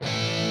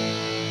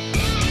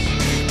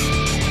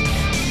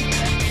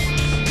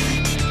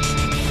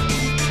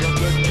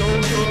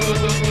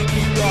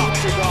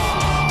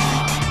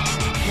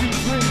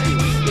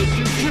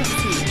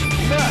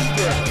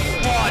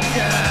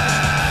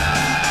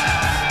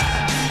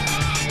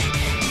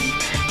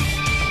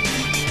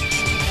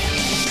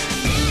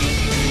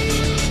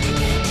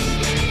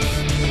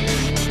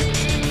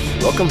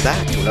Welcome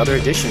back to another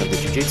edition of the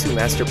Jujitsu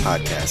Master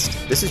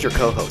Podcast. This is your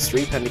co-host,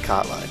 Sri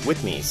Pendikatla.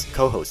 With me is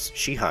co-hosts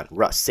Shihan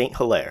Russ St.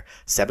 Hilaire,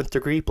 7th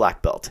degree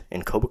black belt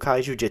in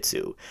Kobukai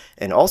Jiu-Jitsu.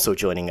 And also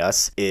joining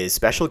us is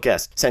special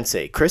guest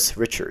Sensei Chris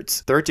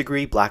Richards, 3rd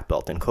degree black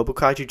belt in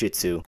Kobukai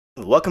Jiu-Jitsu.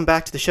 Welcome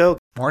back to the show.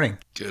 Morning.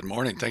 Good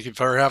morning. Thank you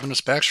for having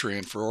us back, Sri,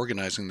 and for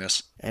organizing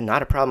this. And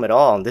not a problem at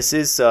all. This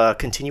is a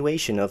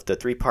continuation of the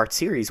 3-part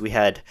series we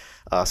had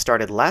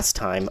started last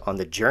time on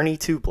the journey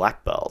to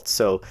black belt.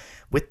 So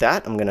with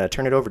that, I'm going to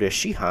turn it over to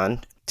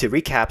Shihan to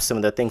recap some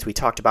of the things we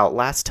talked about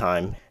last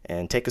time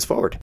and take us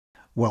forward.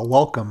 Well,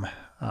 welcome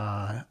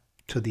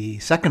to the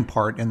second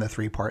part in the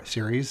 3-part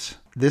series.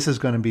 This is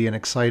going to be an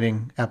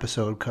exciting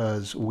episode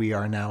because we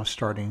are now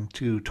starting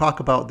to talk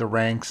about the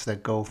ranks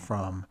that go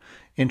from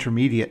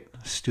intermediate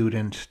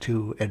student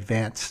to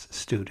advanced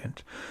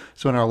student.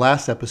 So in our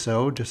last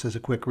episode, just as a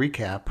quick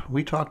recap,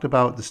 we talked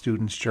about the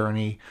student's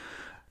journey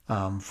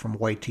from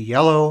white to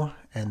yellow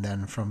and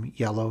then from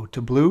yellow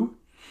to blue.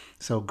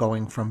 So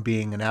going from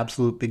being an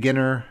absolute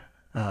beginner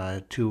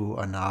to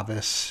a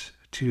novice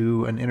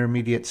to an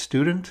intermediate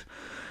student,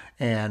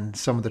 and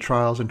some of the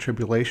trials and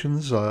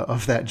tribulations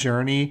of that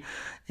journey,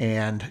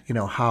 and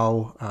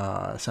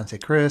how Sensei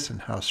Chris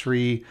and how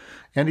Sri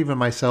and even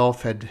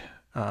myself had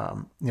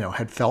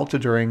felt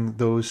during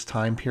those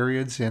time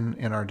periods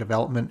in our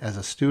development as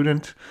a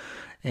student.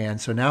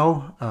 And so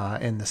now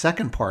in the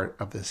second part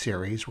of this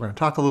series, we're going to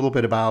talk a little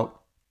bit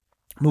about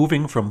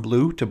moving from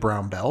blue to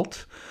brown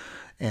belt,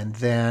 and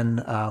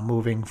then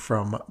moving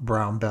from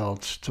brown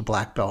belt to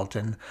black belt,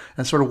 and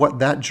sort of what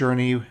that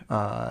journey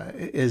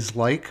is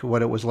like,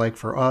 what it was like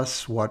for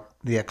us, what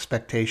the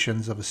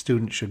expectations of a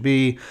student should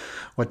be,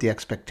 what the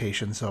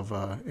expectations of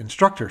an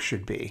instructor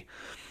should be.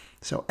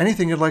 So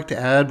anything you'd like to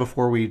add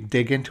before we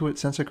dig into it,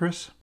 Sensei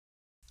Chris?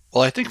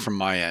 Well, I think from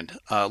my end,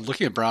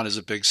 looking at brown is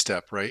a big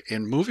step, right?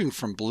 And moving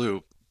from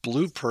blue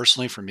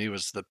personally for me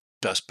was the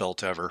best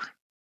belt ever.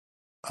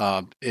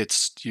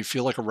 You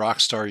feel like a rock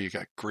star. You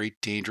got great,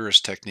 dangerous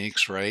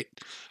techniques, right?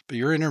 But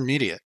you're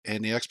intermediate,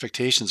 and the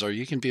expectations are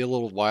you can be a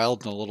little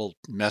wild and a little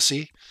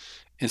messy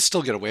and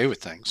still get away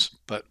with things.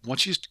 But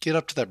once you get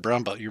up to that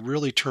brown belt, you're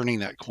really turning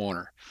that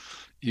corner.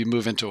 You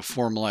move into a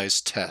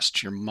formalized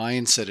test. Your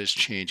mindset is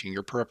changing.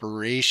 Your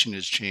preparation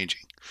is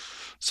changing.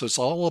 So it's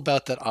all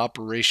about that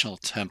operational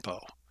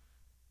tempo.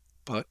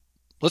 But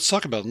let's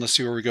talk about it and let's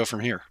see where we go from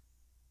here.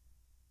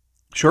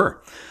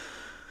 Sure.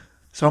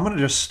 So I'm going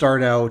to just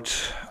start out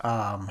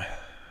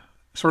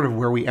sort of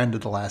where we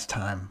ended the last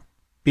time.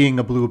 Being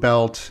a blue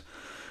belt,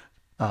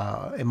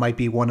 it might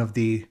be one of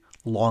the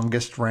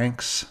longest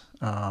ranks.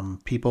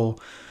 People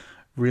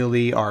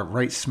really are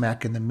right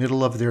smack in the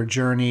middle of their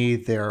journey.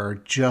 They're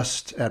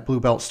just at blue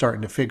belt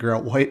starting to figure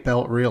out white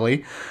belt,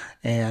 really.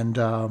 And,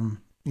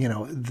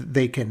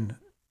 they can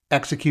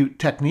execute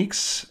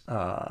techniques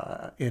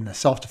in a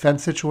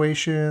self-defense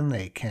situation.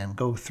 They can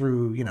go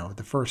through,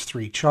 the first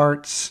 3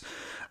 charts.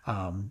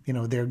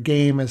 Their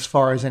game as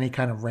far as any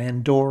kind of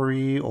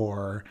randori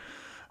or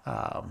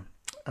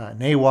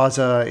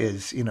newaza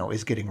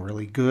is getting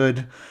really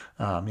good.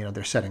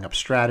 They're setting up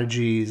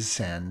strategies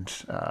and,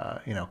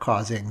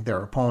 causing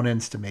their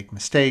opponents to make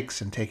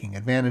mistakes and taking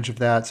advantage of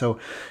that. So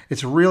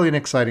it's really an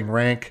exciting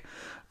rank.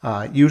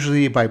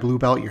 Usually by blue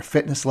belt, your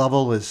fitness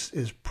level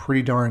is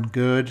pretty darn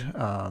good.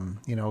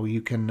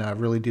 You can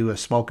really do a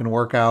smoking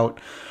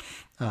workout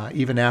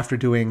even after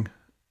doing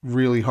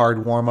really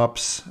hard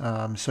warm-ups.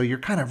 So you're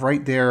kind of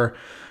right there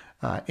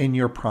in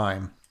your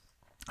prime.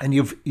 And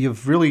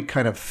you've really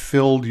kind of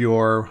filled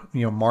your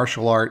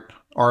martial art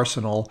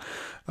arsenal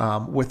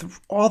with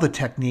all the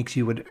techniques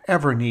you would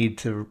ever need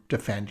to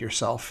defend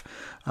yourself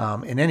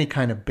in any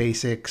kind of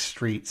basic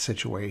street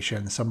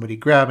situation. Somebody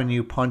grabbing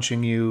you,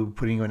 punching you,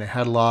 putting you in a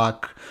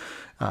headlock,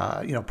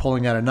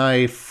 pulling out a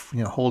knife,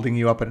 holding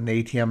you up at an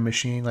ATM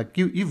machine. Like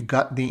you've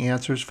got the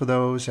answers for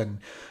those, and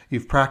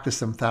you've practiced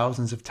them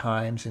thousands of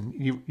times, and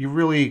you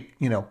really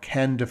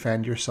can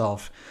defend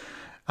yourself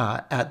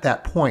at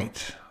that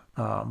point.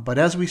 But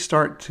as we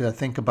start to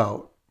think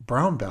about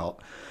brown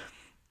belt,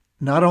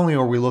 not only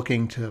are we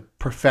looking to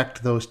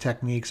perfect those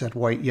techniques at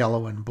white,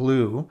 yellow, and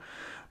blue,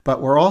 but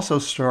we're also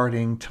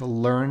starting to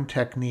learn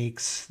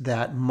techniques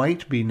that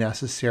might be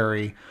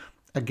necessary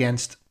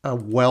against a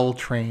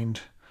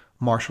well-trained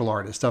martial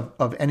artist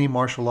of any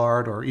martial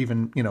art or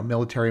even,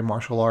 military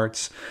martial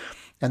arts.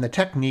 And the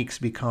techniques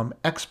become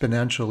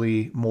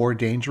exponentially more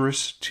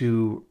dangerous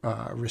to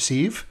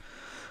receive.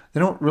 They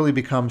don't really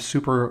become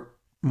super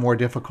more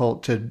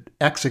difficult to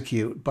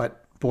execute, but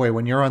boy,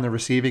 when you're on the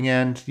receiving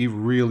end, you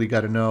really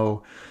got to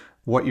know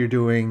what you're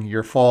doing,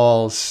 your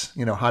falls,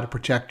 how to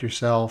protect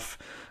yourself,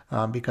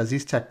 because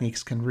these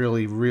techniques can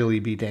really, really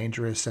be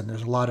dangerous. And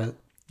there's a lot of,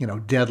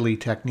 deadly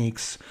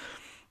techniques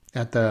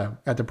at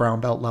the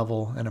brown belt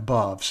level and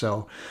above.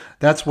 So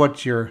that's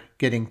what you're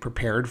getting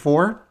prepared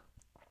for.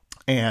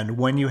 And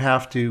when you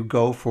have to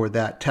go for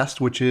that test,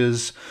 which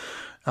is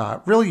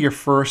really your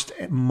first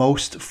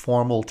most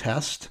formal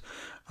test,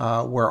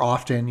 where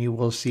often you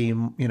will see,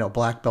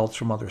 black belts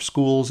from other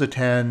schools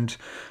attend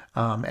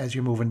as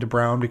you move into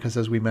brown, because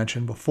as we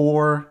mentioned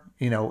before,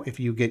 if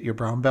you get your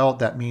brown belt,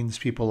 that means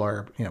people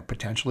are,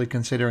 potentially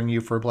considering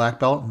you for a black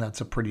belt, and that's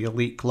a pretty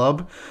elite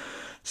club.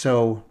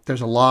 So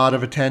there's a lot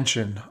of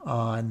attention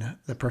on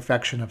the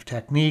perfection of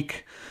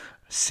technique,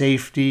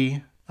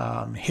 safety,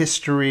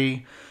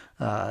 history,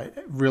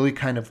 really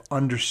kind of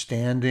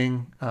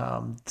understanding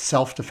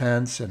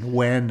self-defense and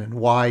when and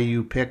why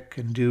you pick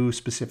and do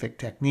specific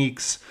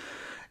techniques.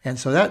 And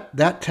so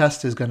that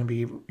test is going to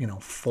be,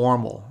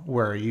 formal,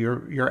 where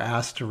you're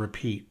asked to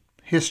repeat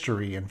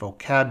history and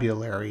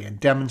vocabulary and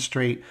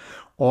demonstrate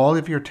all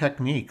of your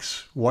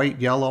techniques, white,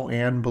 yellow,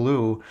 and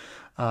blue,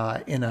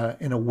 in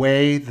a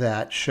way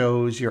that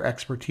shows your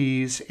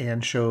expertise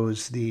and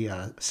shows the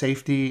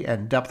safety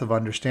and depth of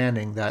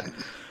understanding that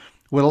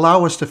would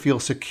allow us to feel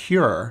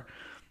secure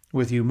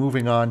with you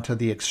moving on to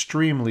the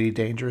extremely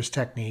dangerous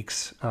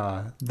techniques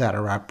that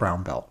are at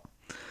brown belt.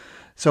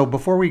 So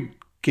before we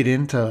get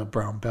into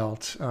brown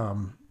belt,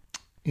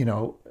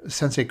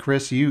 Sensei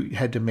Chris, you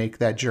had to make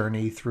that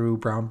journey through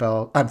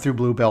through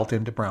blue belt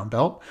into brown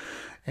belt,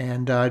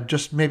 and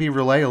just maybe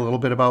relay a little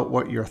bit about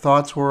what your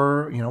thoughts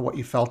were, what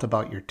you felt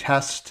about your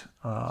test,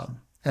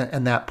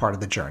 and that part of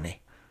the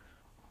journey.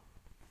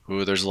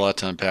 Ooh, there's a lot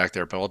to unpack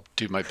there, but I'll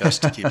do my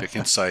best to keep it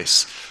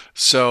concise.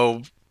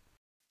 So,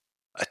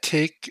 a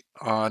take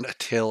on A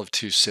Tale of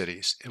Two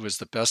Cities. It was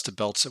the best of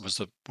belts. It was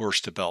the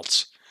worst of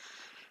belts.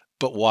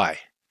 But why?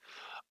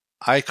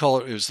 I call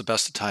it was the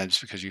best of times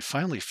because you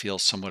finally feel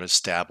somewhat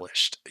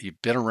established.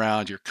 You've been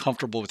around, you're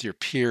comfortable with your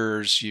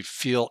peers, you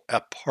feel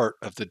a part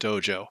of the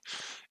dojo.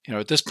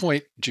 At this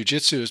point,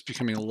 jiu-jitsu is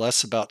becoming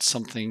less about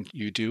something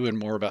you do and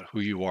more about who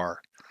you are.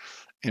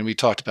 And we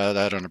talked about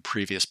that on a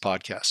previous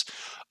podcast.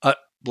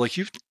 Like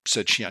you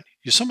said, Shihan,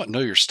 you somewhat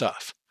know your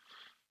stuff.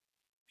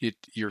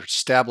 You're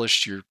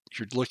established, you're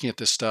looking at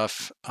this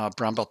stuff.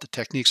 Brown belt, the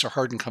techniques are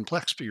hard and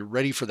complex, but you're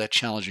ready for that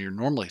challenge and you're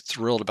normally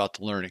thrilled about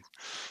the learning.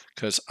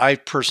 Because I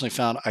personally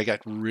found I got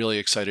really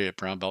excited at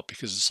brown belt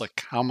because it's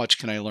like, how much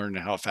can I learn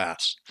and how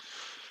fast?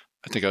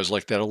 I think I was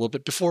like that a little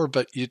bit before,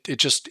 but it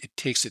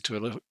takes it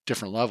to a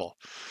different level.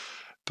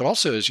 But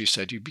also, as you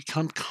said, you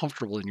become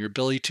comfortable in your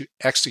ability to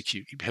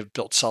execute. You have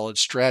built solid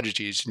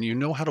strategies and you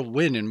know how to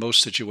win in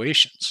most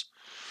situations.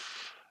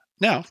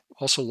 Now,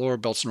 also lower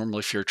belts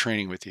normally fear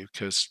training with you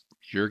because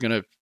you're going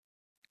to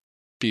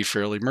be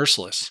fairly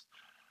merciless.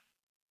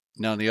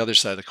 Now, on the other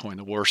side of the coin,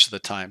 the worst of the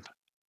time,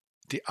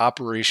 the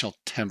operational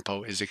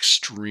tempo is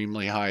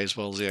extremely high as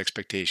well as the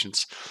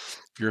expectations.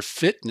 Your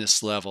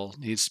fitness level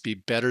needs to be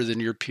better than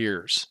your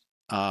peers.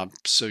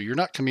 So you're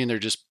not coming in there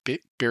just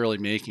barely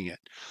making it.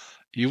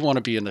 You want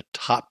to be in the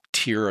top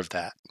tier of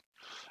that.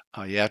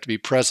 You have to be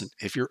present.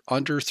 If you're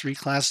under 3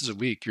 classes a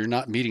week, you're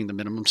not meeting the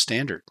minimum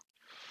standard.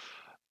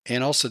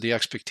 And also the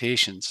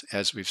expectations,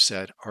 as we've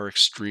said, are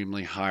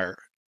extremely higher.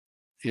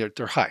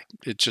 They're high.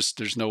 It's just,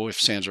 there's no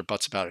ifs, ands, or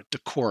buts about it.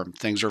 Decorum,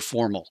 things are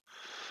formal.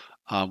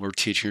 We're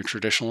teaching you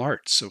traditional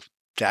arts. So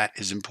that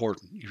is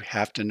important. You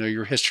have to know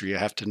your history. You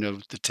have to know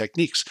the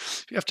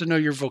techniques. You have to know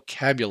your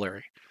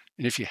vocabulary.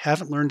 And if you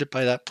haven't learned it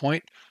by that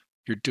point,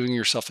 you're doing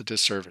yourself a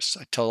disservice.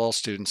 I tell all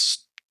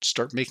students,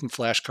 start making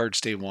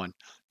flashcards day one.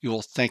 You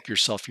will thank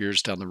yourself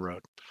years down the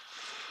road.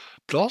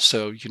 But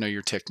also,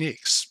 your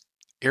techniques.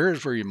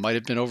 Areas where you might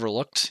have been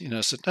overlooked,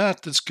 said,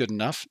 that's good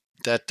enough.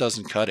 That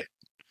doesn't cut it.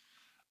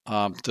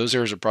 Those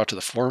areas are brought to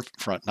the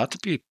forefront, not to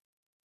be,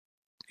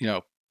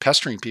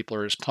 pestering people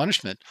or as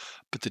punishment,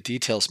 but the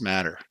details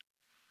matter.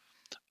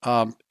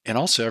 And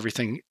also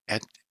everything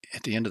at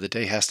the end of the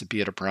day has to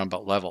be at a brown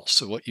belt level.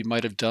 So what you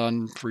might have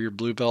done for your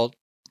blue belt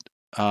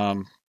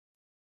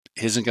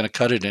isn't going to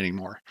cut it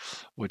anymore.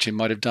 What you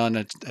might have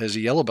done as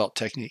a yellow belt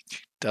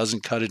technique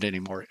doesn't cut it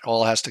anymore. It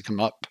all has to come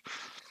up.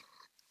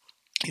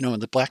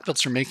 And the black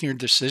belts are making your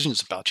decisions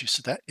about you.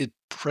 So that is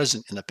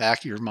present in the back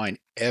of your mind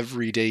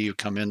every day you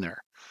come in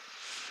there.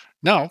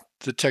 Now,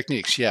 the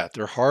techniques,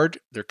 they're hard,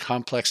 they're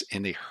complex,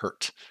 and they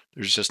hurt.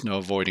 There's just no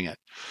avoiding it.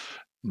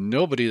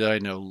 Nobody that I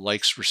know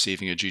likes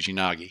receiving a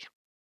Jujinagi,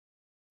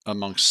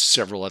 amongst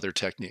several other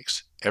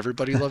techniques.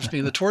 Everybody loves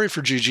being the Tori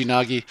for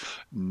Jujinagi.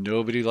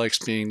 Nobody likes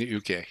being the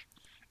Uke.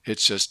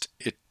 It's just,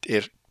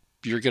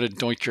 you're going to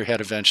doink your head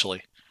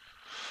eventually.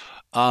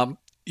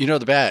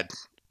 The bad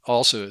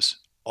also is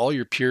all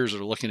your peers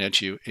are looking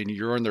at you and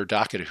you're on their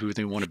docket of who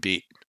they want to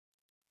beat.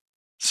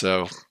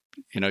 So,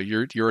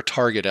 you're a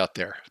target out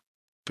there.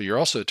 But you're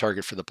also a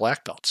target for the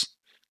black belts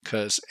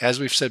because, as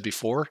we've said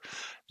before,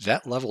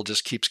 that level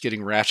just keeps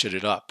getting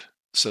ratcheted up.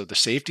 So the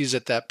safeties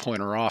at that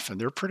point are off, and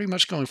they're pretty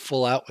much going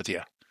full out with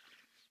you,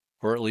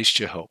 or at least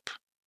you hope.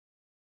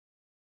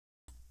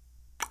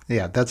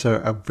 Yeah, that's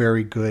a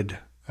very good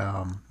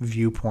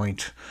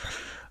viewpoint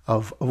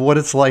of what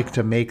it's like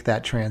to make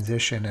that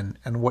transition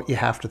and what you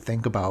have to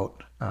think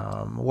about.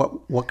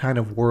 What kind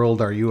of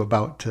world are you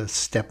about to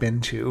step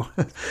into?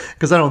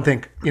 Because I don't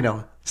think,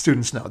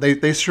 students know.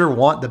 They sure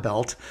want the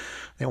belt.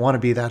 They want to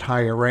be that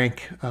higher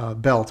rank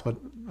belt. But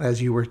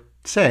as you were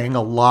saying,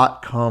 a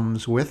lot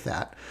comes with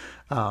that.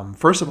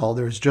 First of all,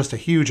 there's just a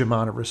huge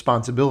amount of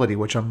responsibility,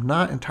 which I'm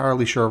not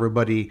entirely sure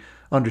everybody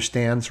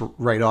understands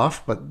right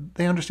off, but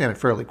they understand it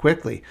fairly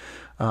quickly.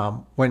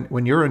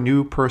 When you're a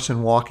new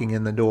person walking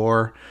in the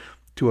door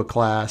to a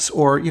class,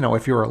 or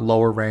if you're a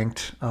lower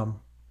ranked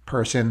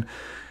person,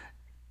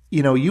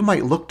 you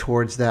might look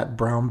towards that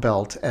brown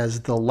belt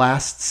as the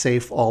last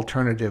safe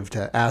alternative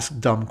to ask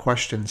dumb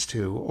questions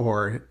to,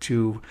 or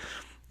to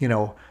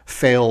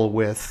fail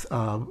with,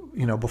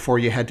 before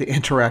you had to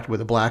interact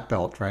with a black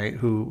belt, right?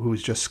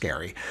 Who's just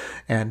scary.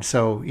 And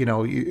so,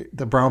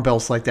 the brown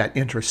belt's like that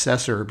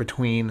intercessor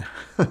between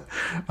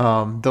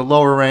the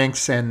lower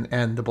ranks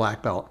and the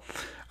black belt.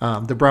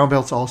 The brown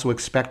belt's also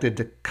expected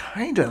to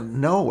kind of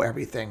know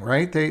everything,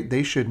 right?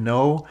 They should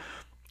know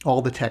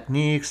all the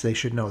techniques. They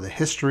should know the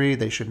history.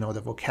 They should know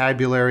the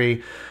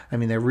vocabulary. I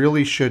mean, there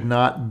really should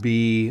not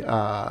be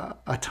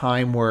a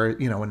time where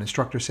an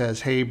instructor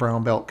says, "Hey,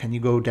 brown belt, can you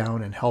go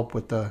down and help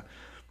with the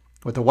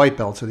white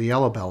belts or the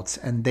yellow belts?"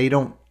 And they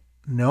don't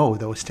know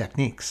those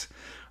techniques,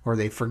 or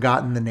they've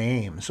forgotten the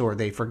names, or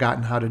they've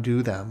forgotten how to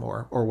do them,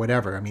 or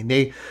whatever. I mean,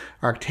 they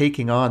are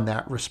taking on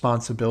that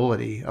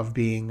responsibility of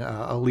being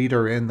a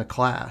leader in the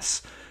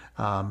class.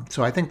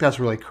 So I think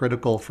that's really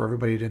critical for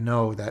everybody to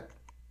know that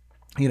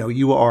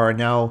you are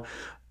now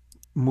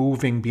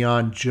moving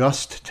beyond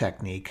just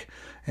technique,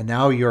 and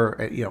now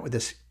you're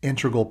this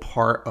integral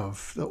part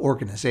of the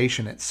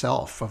organization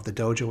itself, of the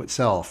dojo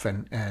itself,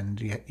 and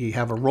you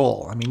have a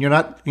role. I mean, you're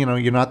not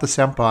the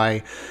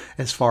senpai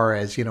as far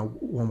as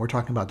when we're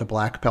talking about the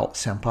black belt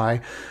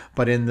senpai,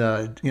 but in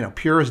the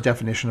purest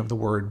definition of the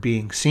word,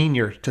 being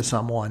senior to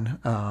someone,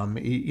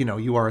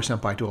 you are a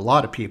senpai to a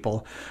lot of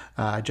people,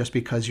 just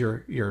because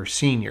you're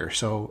senior.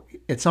 So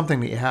it's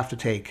something that you have to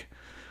take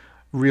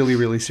really,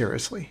 really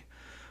seriously.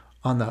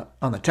 On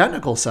the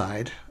technical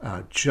side,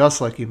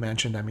 just like you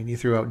mentioned, I mean, you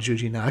threw out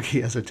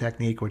Jujinagi as a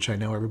technique, which I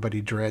know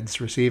everybody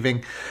dreads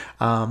receiving.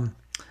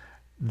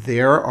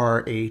 There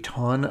are a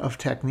ton of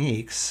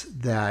techniques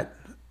that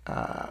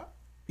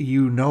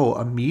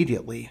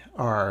immediately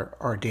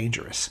are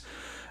dangerous.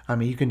 I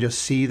mean, you can just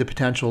see the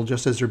potential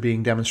just as they're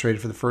being demonstrated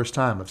for the first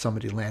time of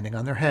somebody landing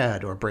on their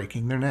head, or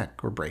breaking their neck,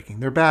 or breaking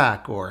their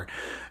back, or,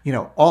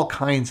 all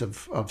kinds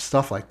of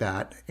stuff like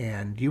that.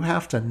 And you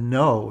have to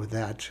know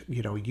that,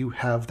 you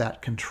have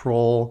that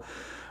control,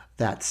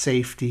 that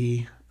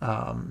safety,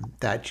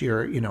 that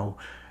you're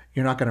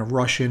not going to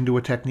rush into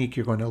a technique.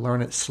 You're going to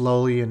learn it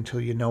slowly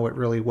until you know it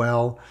really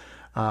well.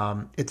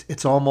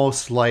 It's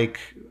almost like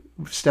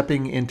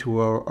stepping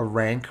into a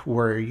rank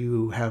where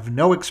you have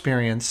no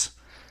experience,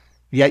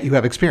 yet you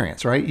have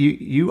experience, right?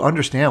 You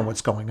understand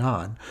what's going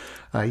on.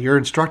 Your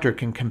instructor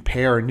can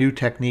compare new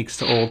techniques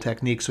to old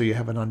techniques so you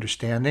have an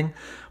understanding.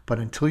 But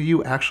until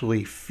you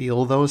actually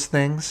feel those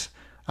things,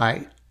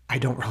 I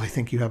don't really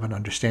think you have an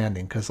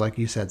understanding, because like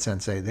you said,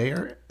 Sensei,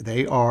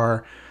 they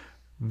are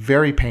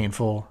very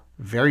painful,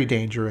 very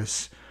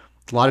dangerous.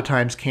 A lot of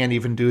times can't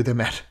even do them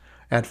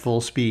at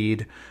full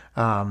speed.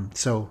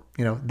 So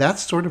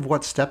that's sort of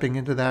what stepping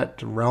into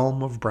that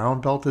realm of brown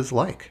belt is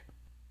like.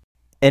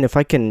 And if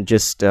I can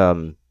just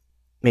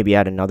maybe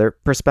add another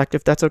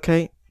perspective, that's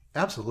okay?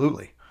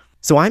 Absolutely.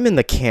 So I'm in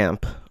the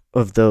camp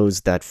of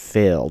those that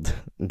failed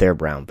their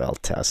brown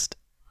belt test.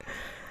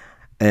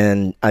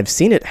 And I've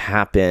seen it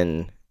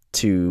happen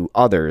to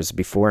others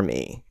before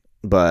me.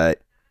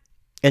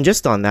 And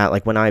just on that,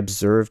 like when I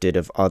observed it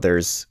of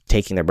others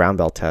taking their brown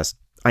belt test,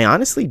 I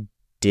honestly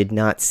did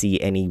not see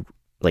any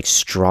like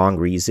strong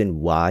reason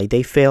why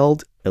they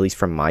failed, at least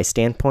from my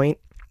standpoint.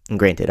 And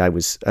granted, I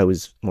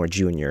was more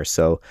junior,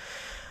 so,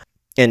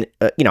 and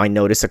I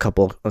noticed a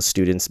couple of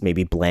students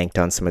maybe blanked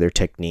on some of their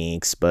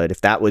techniques, but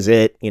if that was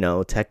it,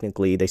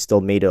 technically they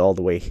still made it all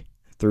the way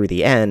through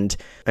the end,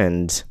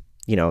 and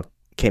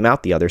came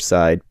out the other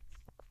side.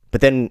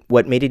 But then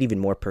what made it even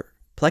more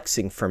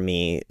perplexing for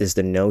me is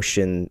the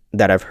notion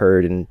that I've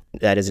heard, and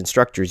that as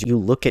instructors, you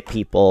look at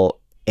people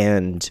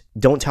and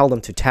don't tell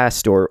them to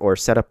test or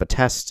set up a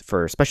test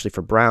especially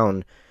for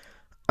brown,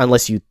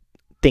 unless you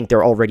think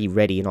they're already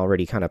ready and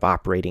already kind of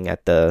operating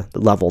at the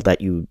level that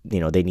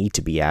they need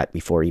to be at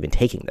before even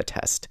taking the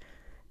test.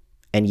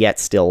 And yet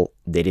still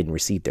they didn't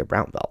receive their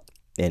brown belt.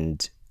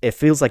 And it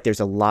feels like there's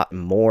a lot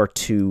more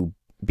to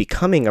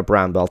becoming a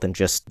brown belt than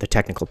just the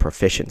technical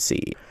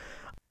proficiency.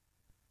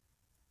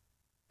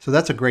 So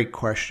that's a great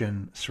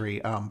question, Sri.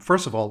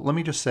 First of all, let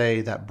me just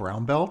say that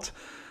brown belt,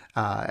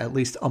 at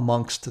least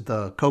amongst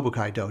the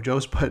Kobukai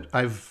dojos, but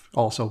I've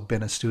also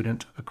been a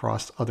student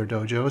across other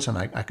dojos, and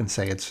I can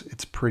say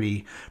it's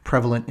pretty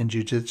prevalent in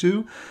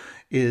Jujitsu,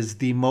 is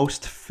the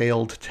most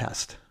failed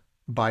test.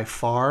 By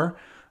far,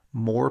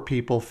 more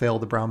people fail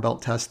the brown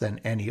belt test than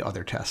any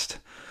other test.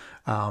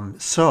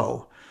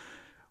 So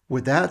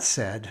with that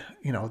said,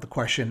 the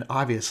question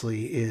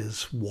obviously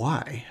is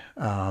why?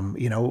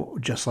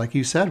 Just like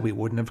you said, we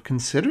wouldn't have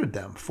considered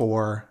them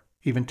for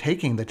even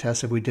taking the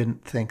test if we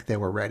didn't think they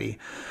were ready.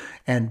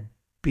 And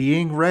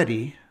being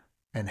ready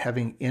and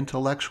having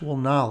intellectual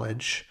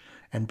knowledge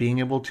and being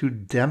able to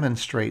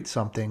demonstrate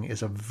something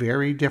is a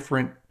very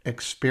different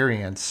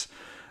experience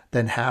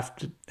than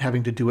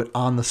having to do it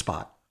on the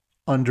spot,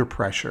 under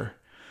pressure.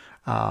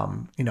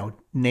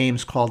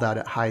 Names called out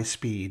at high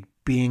speed,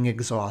 being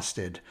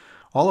exhausted.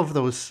 All of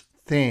those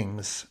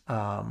things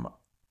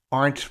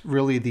aren't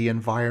really the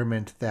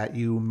environment that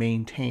you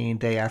maintain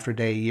day after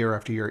day, year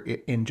after year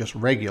in just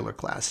regular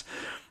class.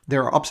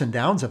 There are ups and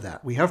downs of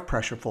that. We have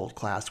pressure-filled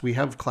class. We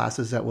have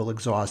classes that will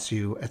exhaust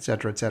you, et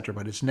cetera,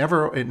 but it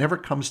never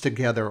comes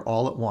together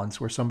all at once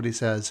where somebody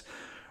says,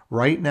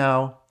 right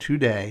now,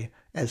 today,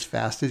 as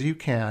fast as you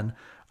can,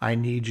 I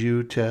need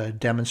you to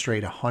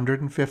demonstrate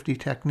 150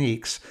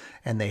 techniques,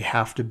 and they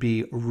have to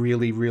be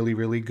really, really,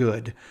 really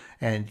good.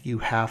 And you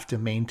have to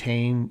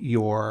maintain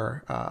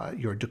your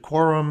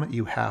decorum.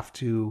 You have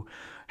to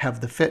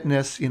have the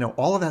fitness.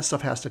 All of that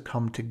stuff has to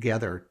come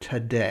together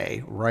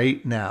today,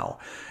 right now.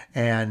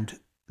 And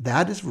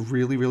that is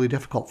really, really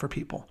difficult for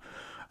people.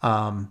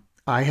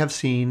 I have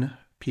seen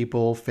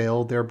people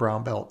fail their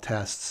brown belt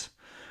tests.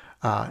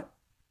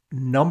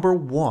 Number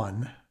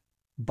one,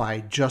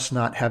 by just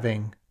not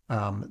having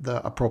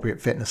the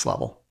appropriate fitness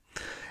level.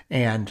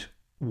 And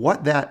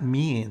what that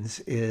means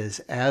is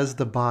as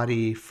the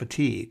body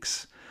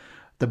fatigues,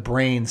 the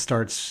brain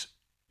starts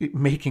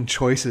making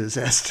choices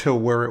as to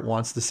where it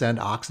wants to send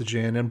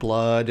oxygen and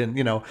blood, and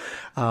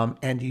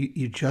and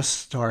you just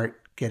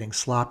start getting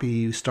sloppy.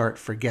 You start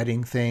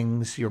forgetting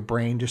things. Your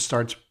brain just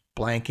starts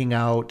blanking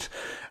out,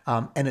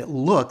 and it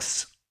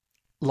looks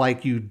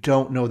like you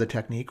don't know the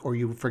technique, or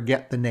you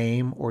forget the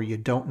name, or you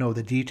don't know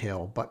the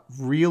detail. But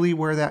really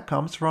where that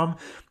comes from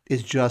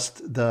is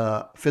just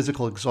the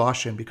physical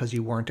exhaustion because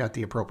you weren't at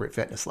the appropriate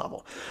fitness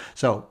level.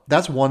 So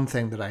that's one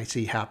thing that I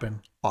see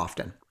happen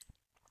often.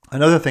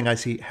 Another thing I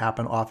see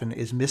happen often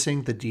is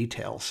missing the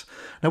details.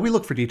 Now, we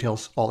look for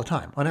details all the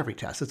time on every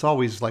test. It's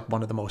always like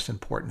one of the most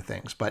important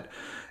things. But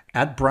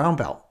at brown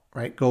belt,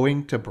 right,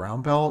 going to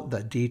brown belt,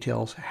 the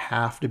details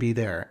have to be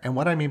there. And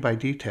what I mean by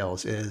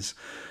details is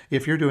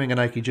if you're doing an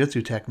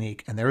Aikijitsu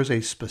technique and there is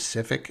a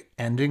specific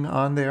ending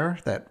on there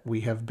that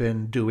we have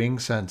been doing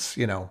since,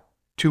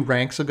 2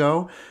 ranks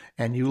ago,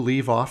 and you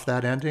leave off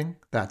that ending,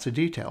 that's a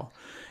detail.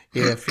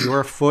 If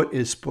your foot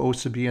is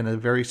supposed to be in a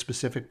very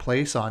specific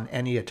place on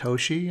any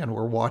Atoshi, and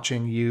we're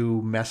watching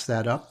you mess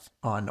that up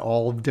on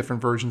all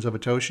different versions of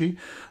Atoshi,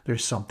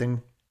 there's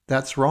something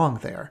that's wrong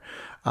there.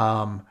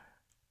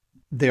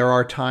 There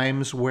are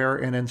times where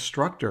an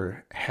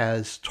instructor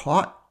has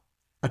taught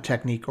a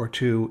technique or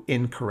two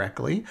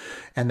incorrectly,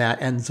 and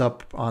that ends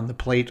up on the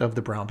plate of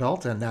the brown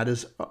belt, and that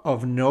is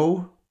of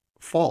no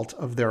fault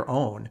of their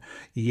own,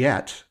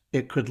 yet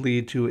it could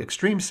lead to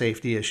extreme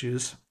safety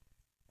issues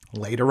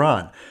later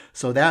on.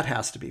 So that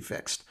has to be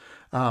fixed.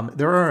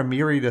 There are a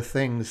myriad of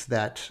things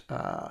that,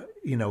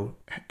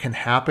 can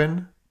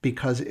happen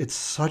because it's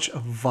such a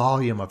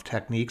volume of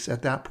techniques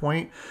at that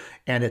point,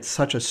 and it's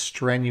such a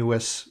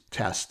strenuous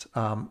test.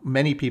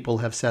 Many people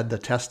have said the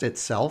test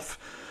itself,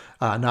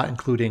 not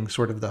including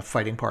sort of the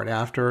fighting part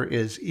after,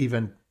 is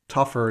even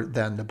tougher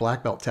than the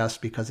black belt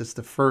test because it's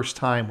the first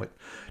time with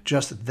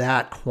just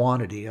that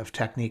quantity of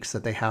techniques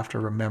that they have to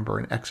remember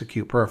and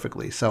execute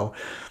perfectly. So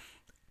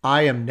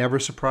I am never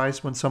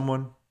surprised when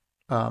someone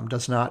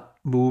does not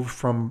move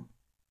from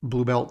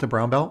blue belt to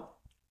brown belt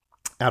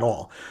at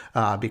all,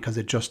 because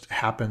it just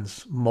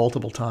happens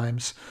multiple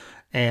times.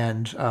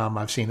 And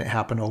I've seen it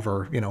happen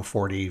over,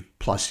 40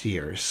 plus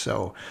years.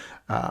 So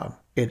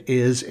it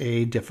is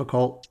a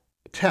difficult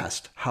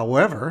test.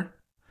 However,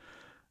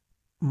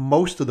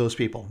 most of those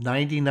people,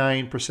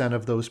 99%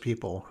 of those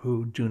people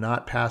who do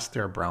not pass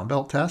their brown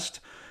belt test,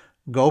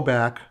 go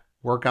back,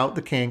 work out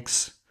the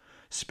kinks,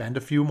 spend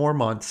a few more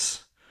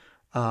months,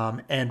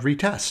 and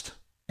retest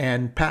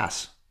and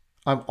pass.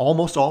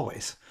 Almost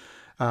always.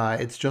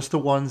 It's just the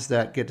ones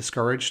that get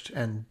discouraged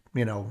and,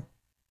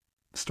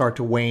 start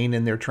to wane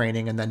in their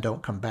training and then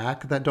don't come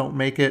back that don't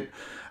make it.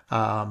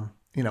 The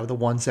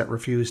ones that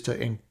refuse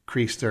to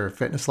increase their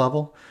fitness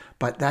level.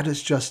 But that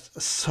is just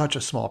such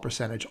a small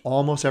percentage.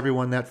 Almost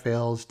everyone that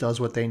fails does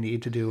what they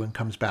need to do and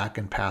comes back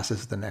and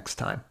passes the next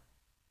time.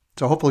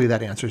 So hopefully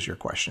that answers your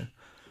question.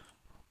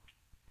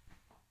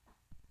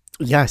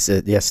 Yes,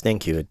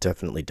 thank you. It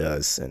definitely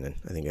does. And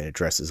I think it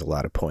addresses a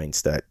lot of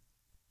points that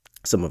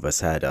some of us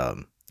had,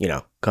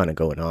 kind of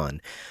going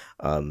on.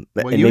 Well,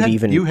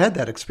 you had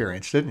that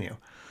experience, didn't you?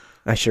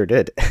 I sure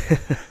did.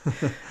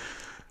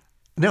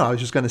 No, I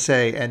was just going to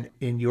say, and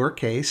in your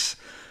case,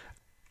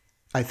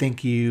 I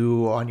think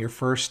you, on your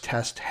first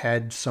test,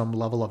 had some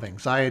level of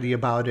anxiety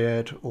about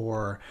it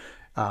or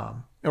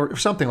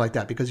something like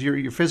that, because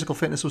your physical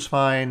fitness was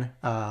fine.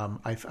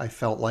 I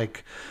felt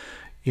like,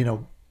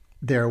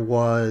 there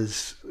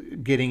was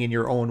getting in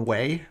your own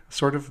way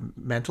sort of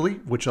mentally,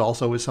 which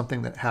also is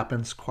something that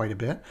happens quite a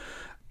bit.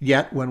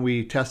 Yet when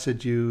we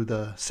tested you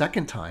the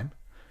second time,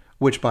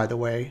 which, by the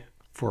way,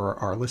 for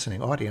our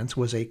listening audience,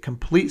 was a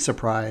complete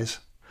surprise.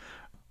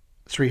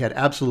 Sri had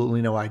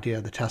absolutely no idea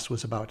the test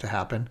was about to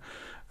happen.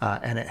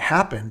 And it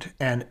happened,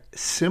 and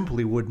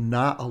simply would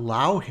not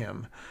allow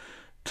him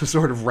to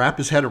sort of wrap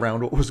his head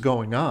around what was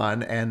going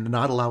on and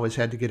not allow his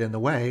head to get in the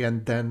way.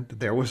 And then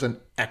there was an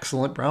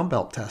excellent brown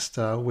belt test,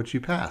 which you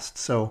passed.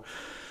 So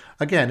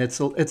again,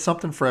 it's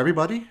something for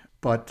everybody,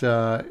 but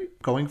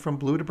going from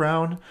blue to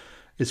brown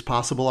is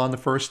possible on the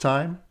first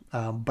time.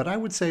 But I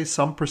would say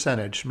some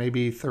percentage,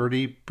 maybe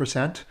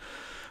 30%,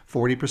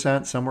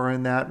 40%, somewhere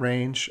in that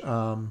range,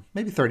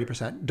 maybe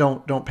 30%.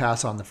 Don't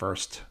pass on the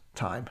first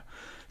time.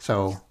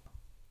 So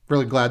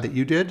really glad that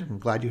you did. I'm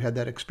glad you had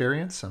that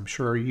experience. I'm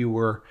sure you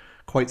were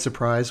quite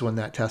surprised when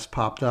that test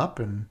popped up,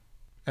 and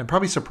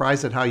probably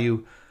surprised at how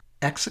you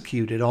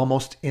executed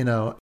almost in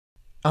a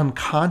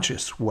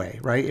unconscious way,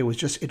 right? It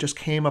just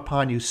came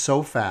upon you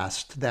so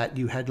fast that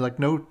you had like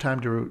no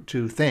time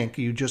to think.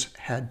 You just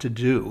had to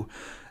do.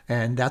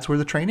 And that's where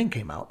the training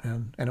came out,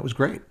 and it was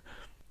great.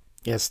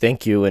 Yes,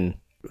 thank you. And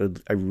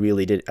I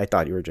really did. I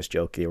thought you were just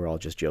joking. You were all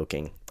just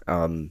joking.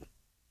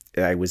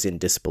 I was in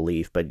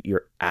disbelief, but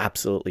you're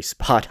absolutely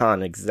spot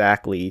on.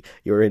 Exactly.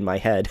 You're in my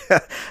head.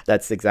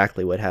 That's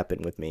exactly what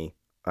happened with me.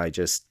 I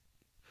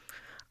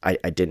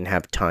didn't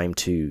have time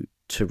to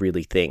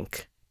really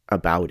think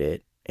about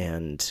it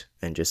and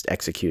just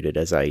execute it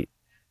as I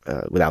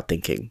without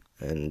thinking.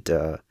 And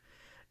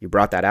you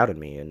brought that out in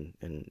me,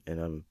 and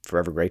I'm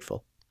forever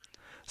grateful.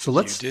 So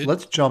let's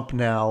jump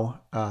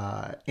now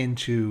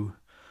into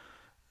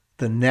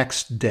the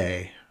next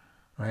day,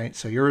 right?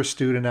 So you're a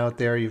student out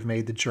there. You've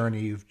made the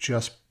journey. You've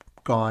just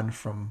gone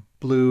from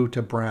blue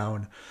to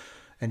brown,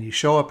 and you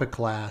show up at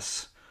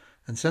class.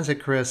 And Sensei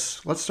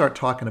Chris, let's start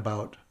talking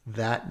about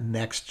that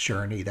next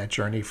journey, that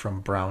journey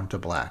from brown to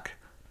black.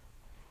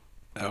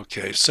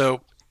 Okay,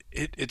 so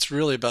it's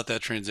really about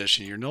that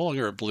transition. You're no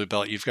longer a blue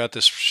belt. You've got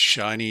this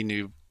shiny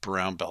new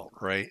brown belt,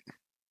 right?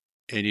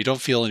 And you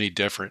don't feel any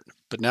different.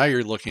 But now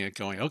you're looking at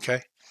going,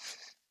 okay,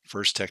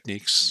 first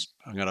techniques,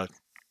 I'm going to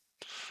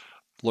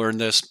learn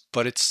this.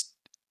 But it's,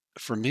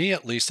 for me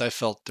at least, I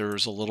felt there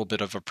was a little bit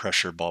of a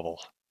pressure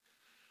bubble.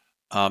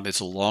 It's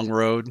a long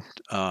road.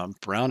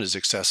 Brown is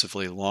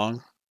excessively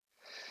long.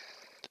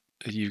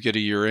 You get a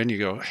year in, you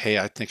go, hey,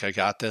 I think I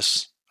got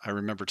this. I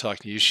remember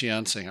talking to you,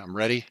 Shion, saying, I'm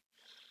ready.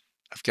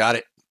 I've got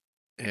it.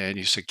 And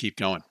you said, keep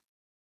going.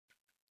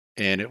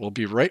 And it will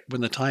be right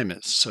when the time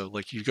is. So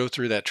like you go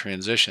through that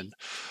transition.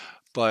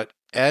 But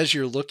as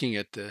you're looking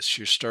at this,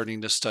 you're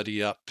starting to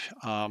study up.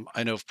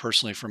 I know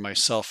personally for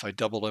myself, I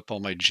doubled up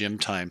on my gym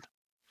time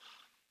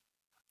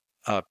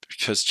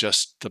because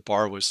just the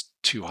bar was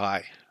too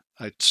high.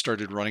 I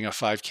started running a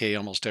 5K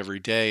almost every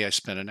day. I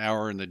spent an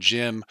hour in the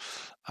gym.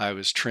 I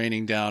was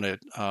training down at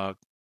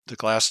the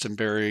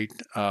Glastonbury.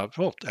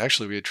 Well,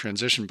 actually, we had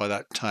transitioned by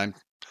that time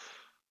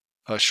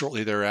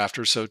shortly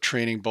thereafter. So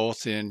training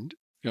both in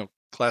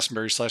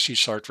Glastonbury /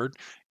 East Hartford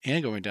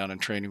and going down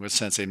and training with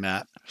Sensei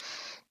Matt.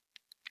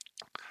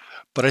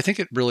 But I think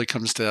it really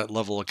comes to that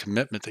level of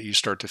commitment that you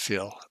start to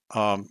feel.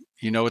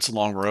 It's a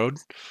long road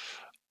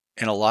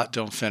and a lot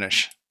don't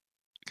finish.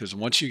 Because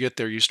once you get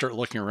there, you start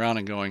looking around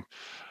and going,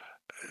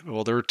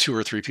 well, there were 2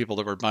 or 3 people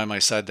that were by my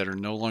side that are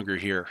no longer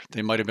here.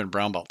 They might have been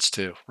brown belts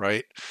too,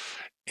 right?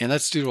 And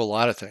that's due to a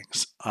lot of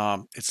things.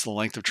 It's the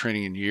length of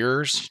training in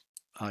years.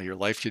 Your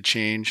life could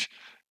change.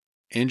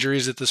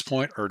 Injuries at this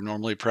point are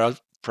normally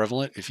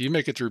prevalent. If you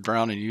make it through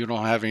brown and you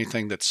don't have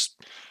anything that's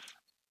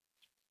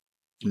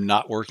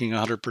not working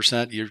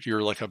 100%,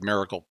 you're like a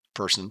miracle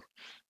person.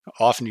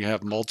 Often you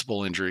have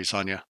multiple injuries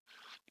on you,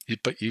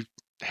 but you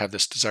have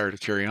this desire to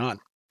carry on.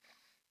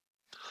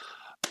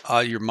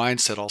 Your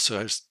mindset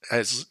also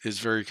is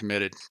very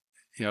committed.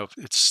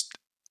 It's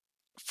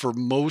for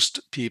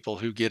most people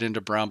who get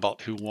into brown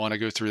belt who want to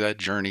go through that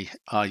journey,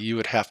 you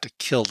would have to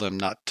kill them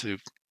not to,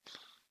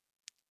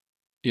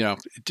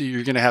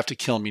 you're going to have to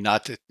kill me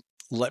not to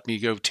let me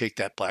go take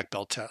that black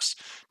belt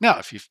test. Now,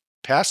 if you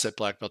pass that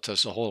black belt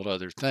test, it's a whole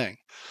other thing.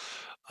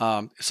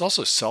 It's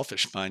also a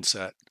selfish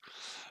mindset.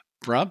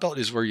 Brown belt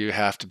is where you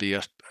have to be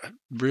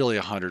really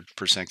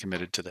 100%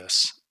 committed to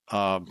this.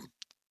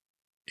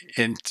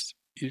 And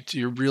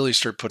you really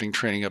start putting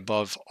training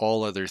above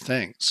all other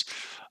things.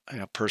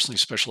 Personally,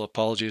 special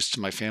apologies to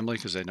my family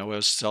because I know I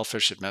was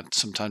selfish. It meant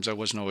sometimes I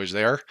wasn't always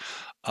there,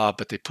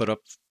 but they put up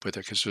with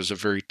it because it was a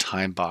very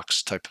time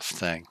box type of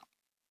thing.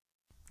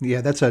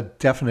 Yeah, that's a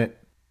definite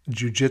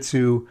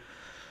jujitsu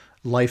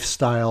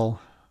lifestyle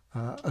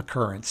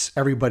occurrence.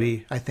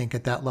 Everybody, I think,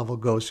 at that level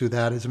goes through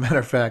that. As a matter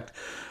of fact,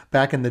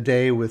 back in the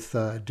day with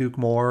Duke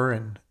Moore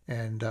and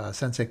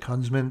Sensei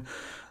Kunzman,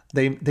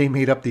 they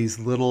made up these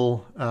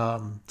little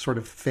sort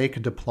of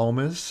fake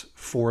diplomas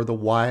for the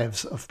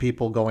wives of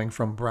people going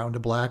from brown to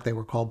black. They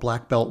were called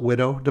black belt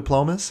widow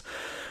diplomas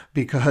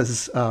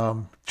because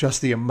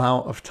just the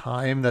amount of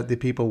time that the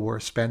people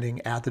were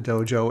spending at the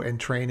dojo and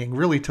training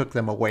really took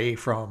them away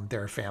from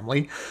their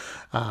family.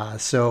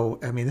 So,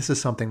 I mean, this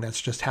is something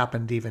that's just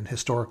happened even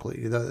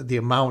historically. The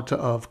amount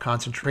of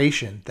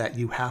concentration that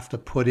you have to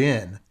put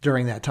in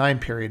during that time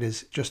period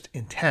is just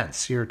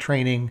intense. You're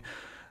training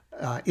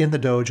in the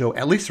dojo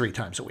at least 3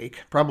 times a week,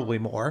 probably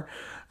more.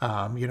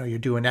 You're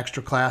doing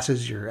extra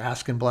classes, you're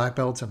asking black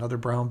belts and other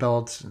brown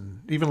belts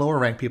and even lower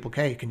ranked people,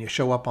 hey, can you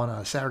show up on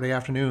a Saturday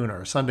afternoon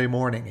or a Sunday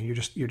morning? And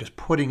you're just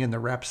putting in the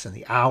reps and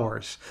the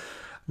hours.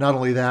 Not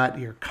only that,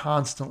 you're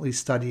constantly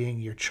studying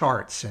your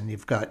charts, and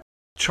you've got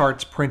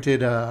charts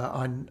printed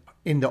on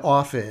in the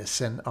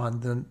office and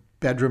on the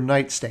bedroom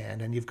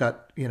nightstand, and you've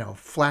got,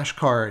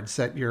 flashcards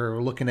that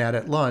you're looking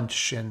at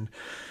lunch, and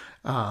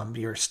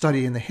you're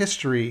studying the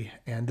history.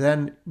 And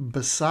then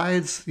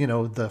besides,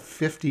 the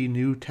 50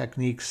 new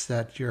techniques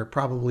that you're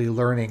probably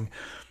learning,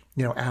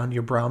 on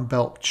your brown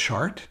belt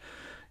chart,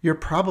 you're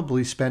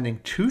probably spending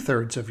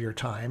 2/3 of your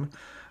time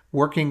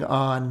working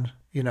on,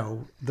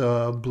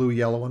 the blue,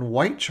 yellow, and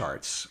white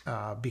charts,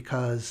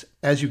 because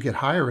as you get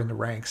higher in the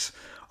ranks,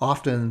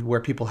 often where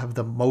people have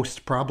the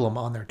most problem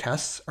on their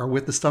tests are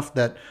with the stuff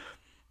that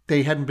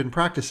they hadn't been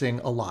practicing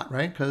a lot,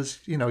 right? Because,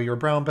 you're a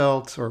brown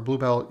belt or a blue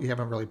belt, you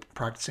haven't really been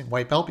practicing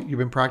white belt, but you've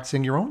been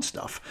practicing your own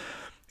stuff.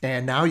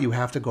 And now you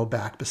have to go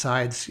back,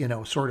 besides,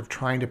 sort of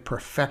trying to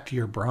perfect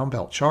your brown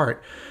belt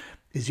chart,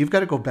 is you've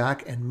got to go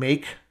back and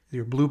make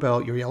your blue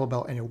belt, your yellow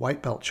belt, and your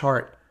white belt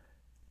chart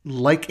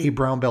like a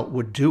brown belt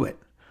would do it,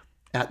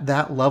 at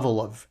that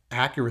level of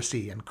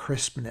accuracy and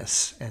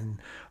crispness and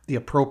the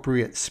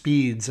appropriate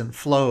speeds and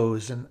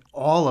flows and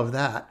all of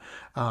that.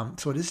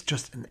 So it is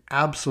just an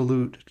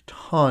absolute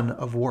ton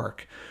of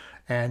work.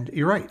 And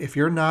you're right. If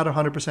you're not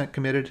 100%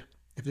 committed,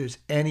 if there's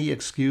any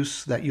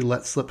excuse that you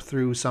let slip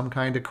through some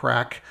kind of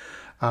crack,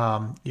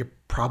 you're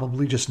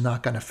probably just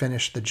not going to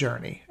finish the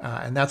journey.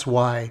 And that's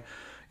why,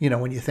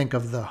 when you think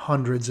of the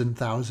hundreds and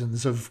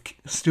thousands of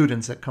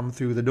students that come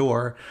through the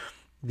door,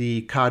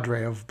 the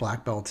cadre of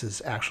black belts is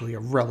actually a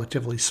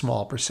relatively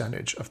small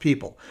percentage of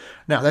people.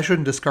 Now, that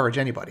shouldn't discourage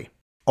anybody.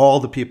 All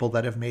the people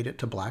that have made it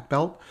to black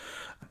belt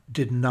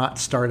did not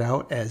start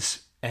out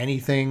as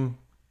anything,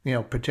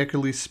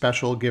 particularly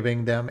special,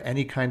 giving them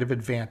any kind of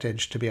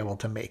advantage to be able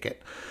to make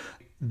it.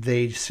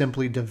 They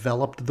simply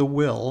developed the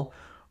will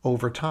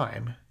over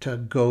time to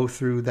go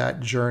through that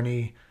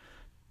journey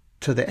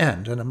to the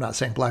end. And I'm not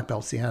saying black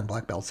belt's the end,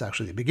 black belt's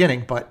actually the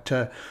beginning, but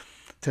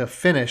to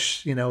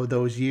finish,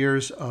 those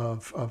years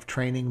of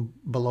training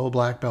below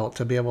black belt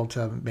to be able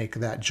to make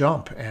that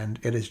jump. And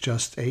it is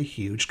just a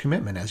huge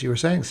commitment, as you were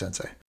saying,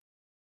 Sensei.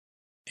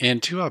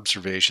 And two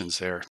observations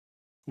there.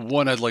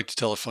 One, I'd like to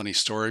tell a funny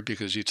story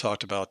because you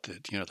talked about the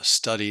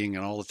studying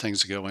and all the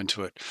things that go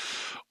into it.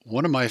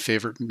 One of my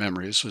favorite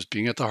memories was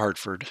being at the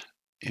Hartford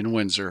in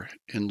Windsor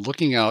and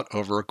looking out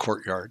over a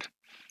courtyard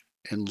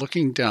and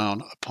looking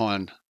down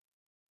upon,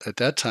 at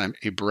that time,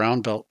 a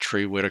brown belt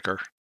Trey Whitaker,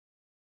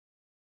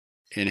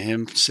 and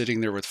him sitting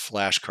there with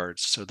flashcards.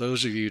 So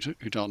those of you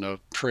who don't know,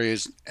 Trey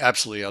is an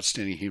absolutely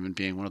outstanding human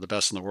being, one of the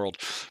best in the world.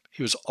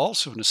 He was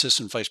also an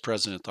assistant vice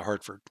president at the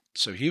Hartford.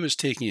 So he was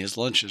taking his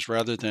lunches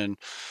rather than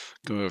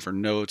going over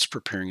notes,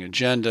 preparing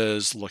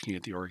agendas, looking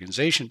at the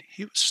organization.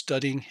 He was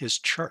studying his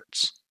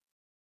charts.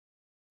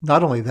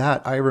 Not only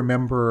that, I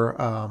remember,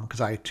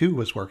 because I too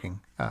was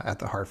working at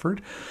the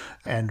Hartford,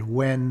 and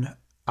when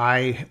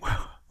I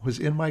was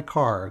in my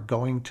car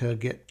going to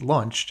get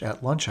lunch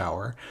at lunch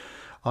hour,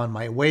 on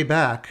my way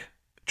back,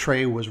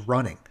 Trey was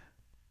running.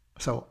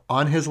 So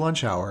on his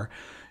lunch hour,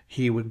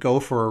 he would go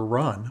for a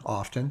run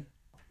often,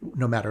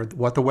 no matter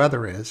what the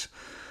weather is,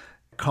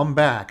 come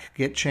back,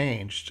 get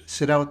changed,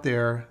 sit out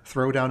there,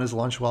 throw down his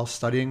lunch while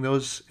studying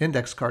those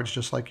index cards,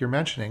 just like you're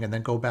mentioning, and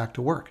then go back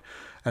to work.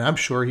 And I'm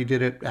sure he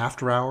did it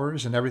after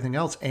hours and everything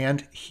else.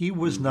 And he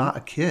was not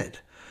a kid.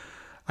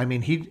 I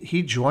mean,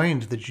 he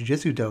joined the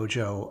Jiu-Jitsu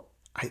dojo,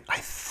 I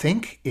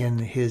think, in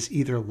his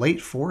either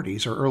late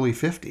 40s or early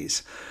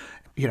 50s.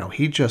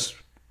 He just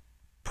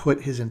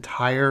put his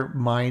entire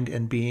mind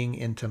and being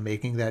into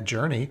making that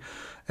journey.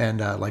 And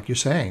like you're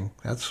saying,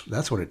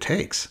 that's what it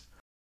takes.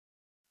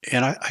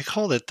 And I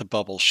call it the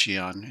bubble,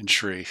 Shion and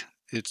Shri.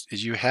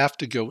 You have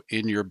to go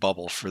in your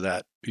bubble for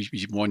that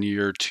 1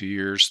 year, 2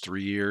 years,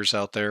 3 years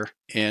out there.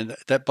 And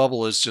that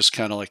bubble is just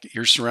kind of like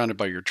you're surrounded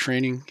by your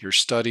training, your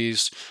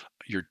studies,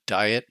 your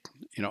diet,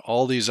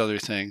 all these other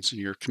things,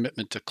 and your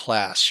commitment to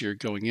class. You're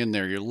going in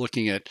there, you're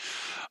looking at,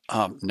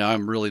 now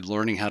I'm really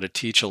learning how to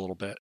teach a little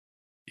bit.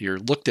 You're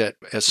looked at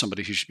as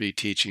somebody who should be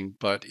teaching,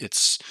 but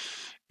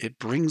it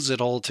brings it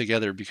all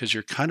together because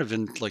you're kind of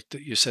in, like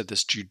you said,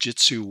 this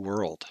jujitsu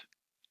world.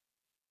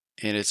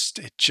 And it's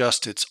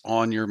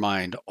on your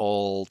mind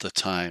all the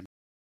time.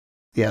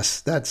 Yes,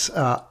 that's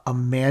a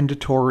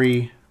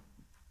mandatory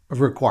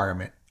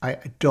requirement. I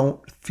don't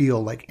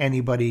feel like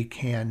anybody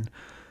can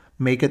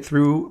make it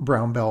through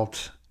brown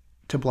belt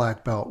to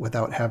black belt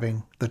without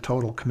having the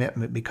total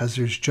commitment, because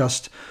there's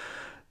just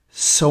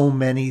so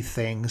many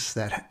things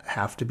that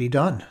have to be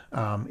done.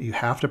 You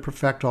have to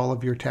perfect all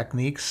of your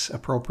techniques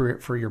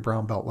appropriate for your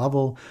brown belt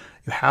level.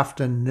 You have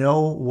to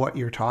know what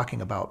you're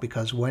talking about,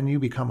 because when you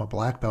become a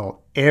black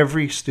belt,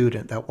 every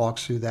student that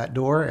walks through that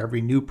door, every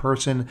new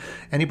person,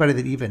 anybody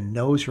that even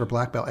knows you're a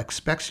black belt,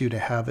 expects you to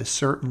have a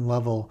certain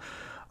level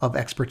of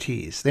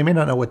expertise. They may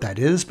not know what that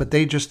is, but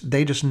they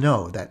just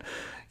know that,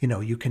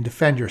 you can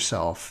defend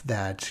yourself,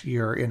 that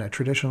you're in a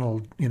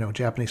traditional,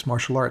 Japanese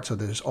martial art. So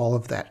there's all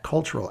of that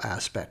cultural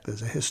aspect.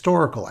 There's a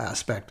historical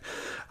aspect.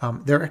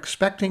 They're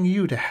expecting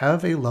you to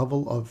have a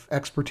level of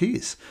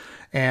expertise.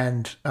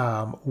 And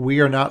we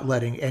are not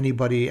letting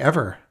anybody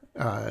ever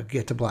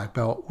get to black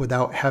belt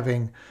without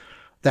having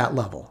that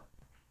level.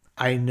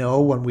 I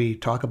know when we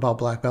talk about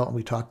black belt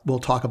and we'll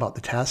talk about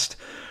the test,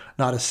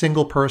 not a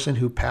single person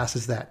who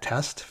passes that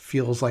test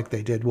feels like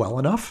they did well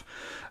enough,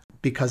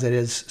 because it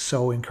is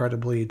so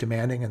incredibly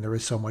demanding and there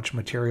is so much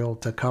material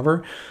to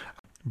cover.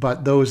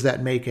 But those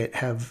that make it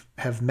have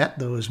met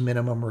those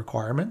minimum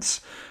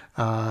requirements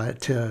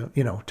to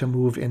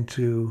move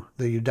into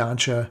the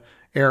Udansha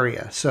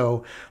area.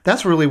 So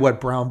that's really what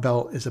brown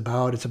belt is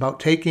about. It's about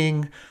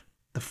taking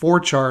the 4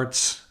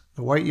 charts,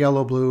 the white,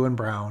 yellow, blue, and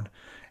brown,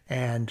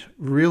 and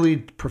really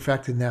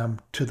perfecting them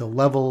to the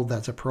level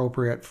that's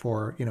appropriate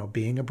for,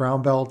 being a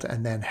brown belt,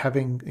 and then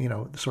having,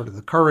 sort of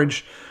the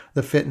courage,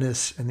 the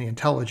fitness, and the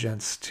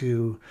intelligence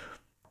to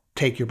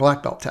take your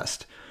black belt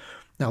test.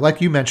 Now,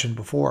 like you mentioned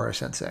before,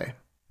 Sensei,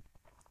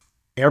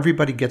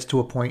 everybody gets to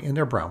a point in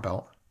their brown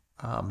belt.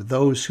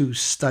 Those who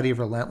study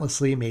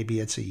relentlessly, maybe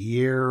it's a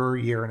year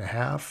and a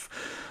half.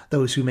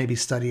 Those who maybe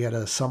study at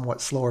a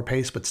somewhat slower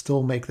pace but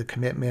still make the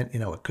commitment,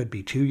 it could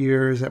be 2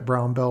 years at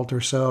brown belt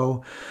or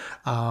so.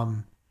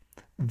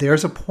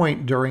 There's a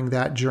point during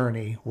that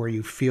journey where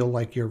you feel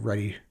like you're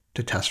ready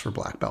to test for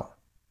black belt.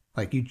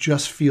 Like you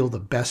just feel the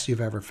best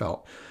you've ever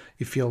felt.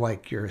 You feel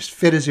like you're as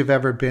fit as you've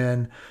ever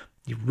been.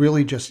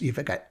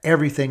 You've got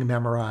everything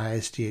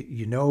memorized.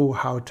 You know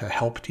how to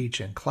help teach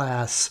in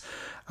class.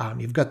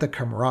 You've got the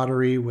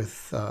camaraderie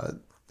with the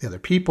other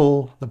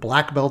people. The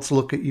black belts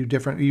look at you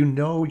different.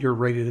 You're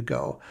ready to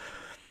go.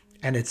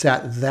 And it's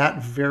at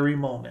that very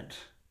moment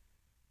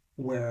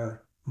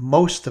where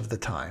most of the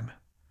time,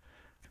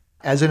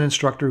 as an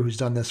instructor who's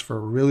done this for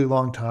a really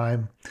long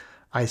time,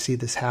 I see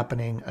this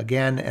happening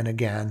again and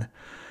again.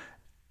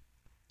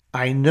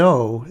 I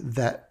know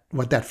that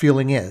what that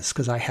feeling is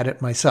because I had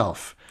it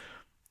myself.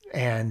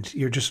 And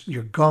you're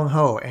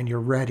gung-ho and you're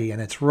ready.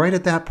 And it's right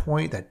at that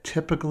point that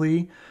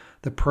typically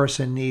the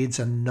person needs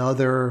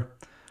another,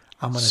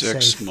 I'm going to say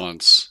 6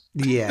 months.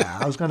 Yeah,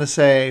 I was going to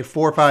say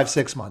 4, 5,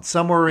 6 months,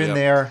 somewhere in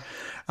there,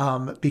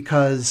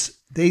 because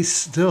they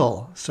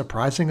still,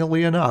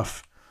 surprisingly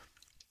enough,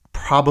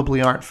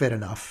 probably aren't fit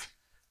enough.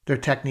 Their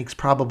techniques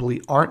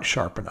probably aren't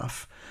sharp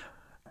enough.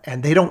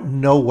 And they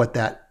don't know what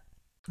that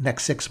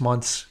next 6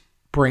 months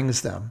brings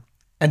them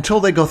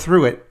until they go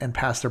through it and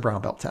pass their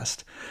brown belt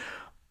test.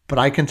 But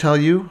I can tell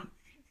you,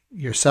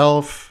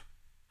 yourself,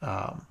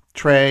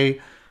 Trey,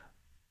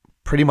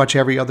 pretty much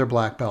every other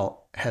black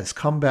belt has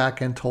come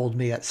back and told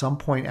me at some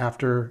point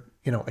after,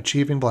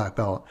 achieving black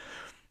belt,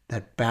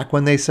 that back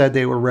when they said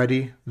they were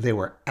ready, they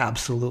were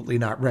absolutely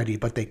not ready.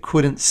 But they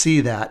couldn't see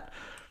that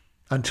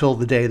until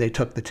the day they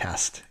took the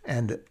test.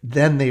 And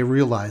then they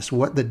realized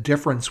what the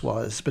difference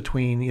was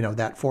between,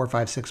 that 4,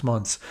 5, 6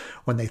 months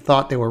when they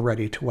thought they were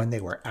ready to when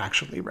they were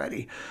actually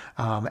ready.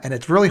 And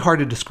it's really hard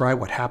to describe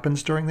what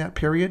happens during that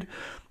period.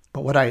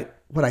 But what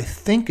I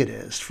think it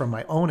is from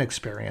my own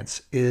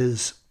experience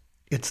is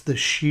it's the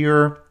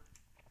sheer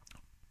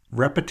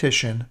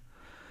repetition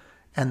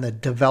and the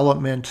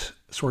development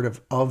sort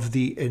of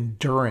the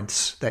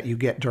endurance that you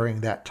get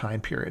during that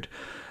time period.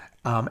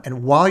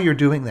 And while you're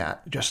doing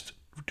that, just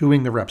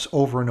doing the reps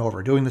over and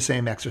over, doing the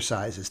same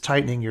exercises,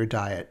 tightening your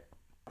diet,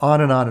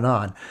 on and on and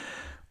on,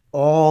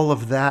 all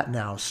of that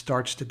now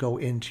starts to go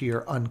into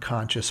your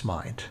unconscious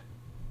mind.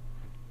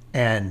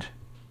 And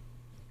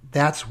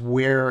that's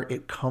where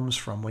it comes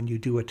from when you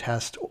do a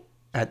test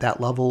at that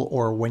level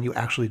or when you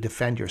actually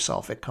defend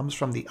yourself. It comes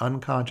from the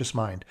unconscious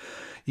mind.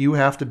 You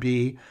have to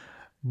be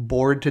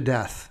bored to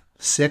death,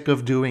 sick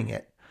of doing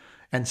it,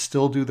 and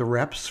still do the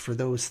reps for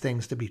those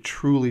things to be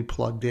truly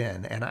plugged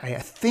in. And I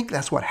think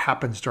that's what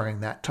happens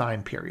during that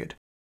time period.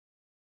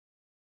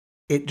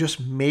 It just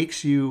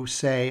makes you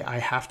say, I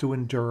have to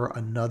endure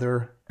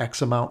another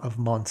X amount of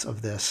months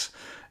of this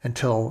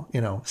until,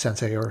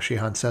 Sensei or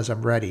Shihan says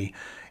I'm ready.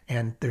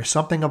 And there's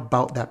something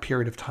about that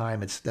period of time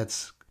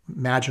that's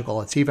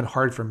magical. It's even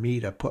hard for me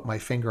to put my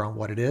finger on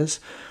what it is,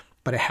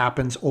 but it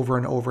happens over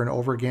and over and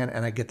over again.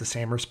 And I get the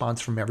same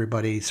response from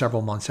everybody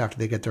several months after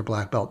they get their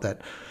black belt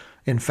that,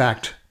 in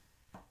fact,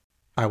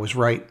 I was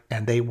right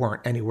and they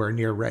weren't anywhere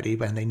near ready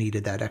and they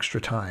needed that extra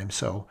time.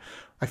 So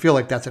I feel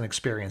like that's an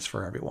experience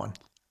for everyone.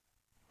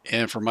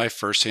 And from my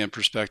firsthand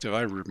perspective,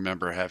 I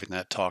remember having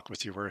that talk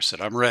with you where I said,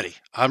 I'm ready,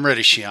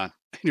 Shihan.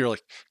 And you're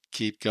like,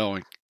 keep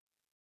going.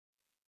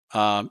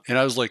 And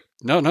I was like,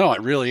 no, I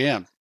really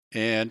am.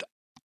 And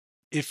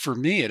for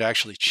me, it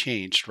actually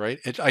changed, right?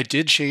 I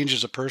did change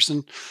as a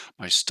person.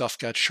 My stuff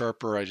got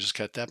sharper. I just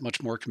got that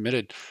much more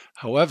committed.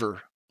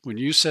 However, when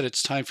you said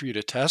it's time for you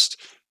to test,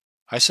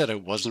 I said I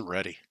wasn't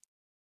ready.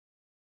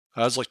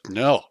 I was like,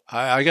 no,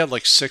 I got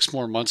like 6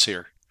 more months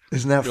here.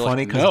 Isn't that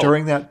funny? Because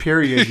during that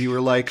period, you were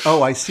like,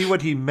 oh, I see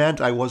what he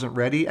meant. I wasn't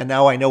ready. And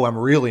now I know I'm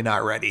really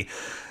not ready.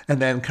 And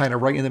then kind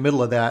of right in the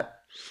middle of that,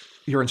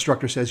 your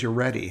instructor says you're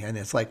ready. And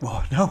it's like,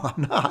 well, no,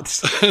 I'm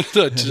not.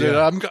 Dude,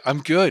 yeah.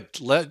 I'm good.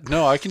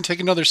 I can take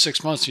another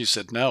 6 months. You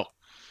said, no.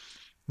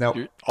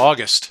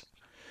 August.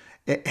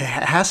 It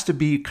has to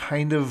be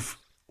kind of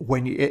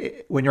when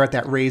you're at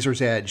that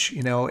razor's edge,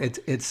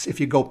 it's if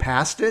you go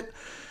past it,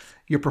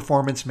 your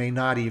performance may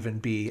not even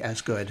be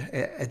as good.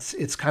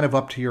 It's kind of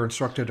up to your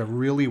instructor to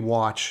really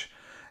watch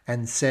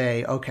and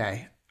say,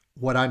 okay,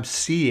 what I'm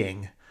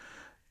seeing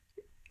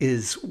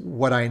is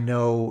what I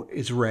know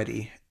is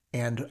ready.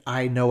 And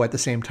I know at the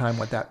same time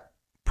what that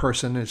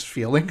person is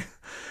feeling,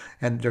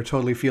 and they're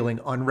totally feeling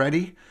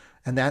unready.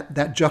 And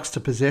that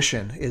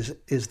juxtaposition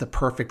is the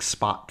perfect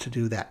spot to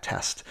do that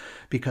test,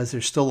 because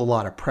there's still a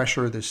lot of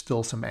pressure. There's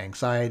still some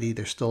anxiety.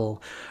 There's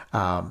still,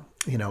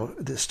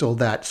 there's still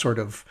that sort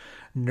of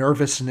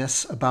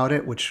nervousness about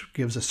it, which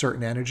gives a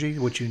certain energy,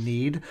 which you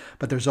need.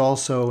 But there's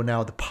also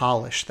now the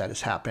polish that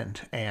has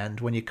happened. And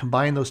when you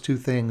combine those two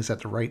things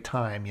at the right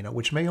time,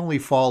 which may only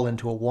fall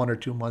into a 1 or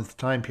 2 month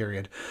time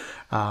period,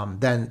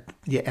 then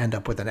you end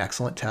up with an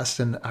excellent test.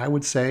 And I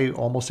would say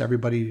almost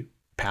everybody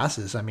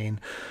passes. I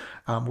mean,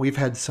 we've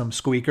had some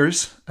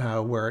squeakers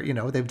where,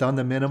 they've done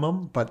the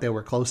minimum, but they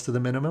were close to the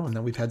minimum. And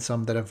then we've had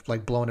some that have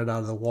like blown it out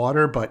of the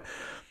water. But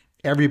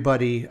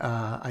everybody,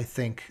 I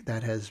think,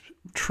 that has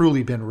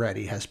truly been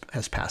ready has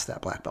passed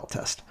that black belt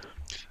test.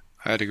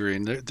 I'd agree.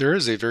 And there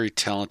is a very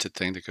talented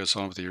thing that goes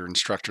on with your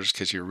instructors,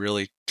 because you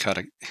really kind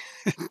of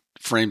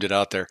framed it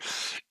out there,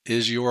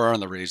 is you are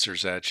on the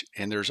razor's edge,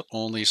 and there's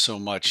only so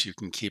much you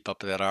can keep up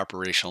that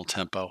operational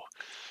tempo.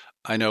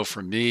 I know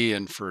for me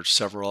and for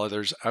several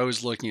others, I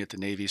was looking at the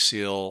Navy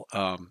SEAL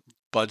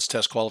BUDS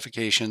test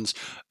qualifications,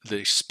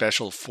 the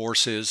Special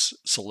Forces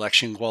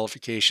selection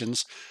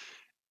qualifications,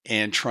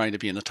 and trying to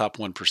be in the top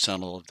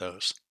 1% of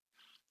those.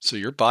 So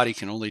your body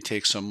can only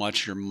take so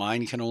much, your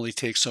mind can only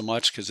take so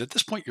much, because at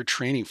this point you're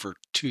training for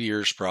 2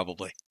 years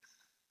probably.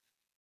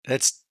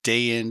 That's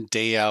day in,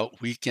 day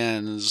out,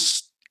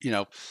 weekends.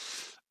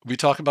 We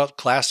talk about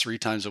class 3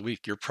 times a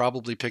week. You're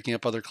probably picking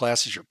up other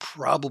classes. You're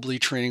probably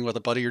training with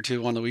a buddy or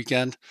two on the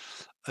weekend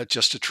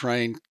just to try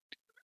and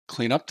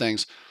clean up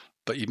things.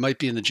 But you might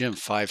be in the gym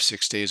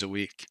 5-6 days a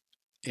week.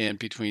 And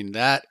between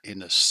that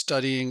and the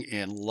studying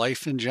and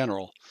life in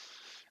general,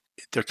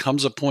 there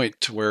comes a point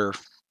to where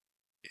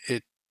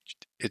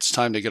it's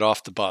time to get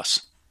off the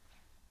bus.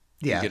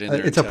 Yeah,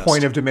 it's a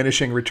point of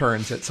diminishing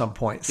returns at some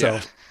point. So,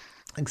 yeah.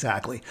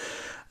 Exactly.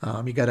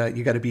 You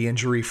gotta be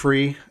injury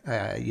free.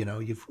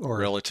 Or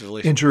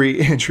relatively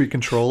injury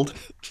controlled,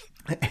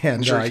 and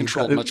injury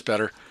controlled much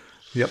better.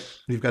 Yep,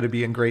 you've got to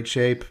be in great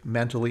shape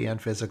mentally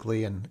and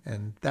physically,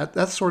 and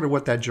that's sort of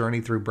what that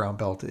journey through brown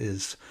belt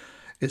is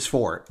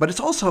for. But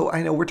it's also,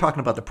 I know we're talking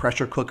about the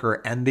pressure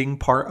cooker ending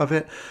part of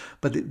it,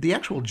 but the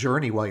actual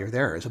journey while you're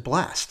there is a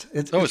blast.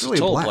 It's really a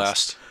total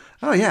blast.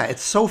 Oh, yeah.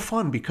 It's so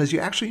fun because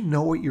you actually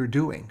know what you're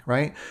doing,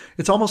 right?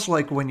 It's almost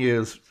like when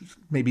you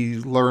maybe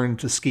learn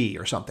to ski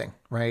or something,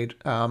 right?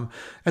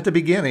 At the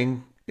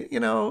beginning,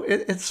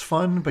 it's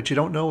fun, but you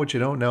don't know what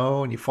you don't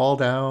know, and you fall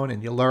down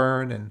and you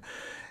learn,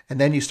 and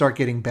then you start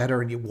getting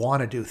better and you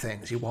want to do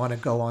things. You want to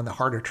go on the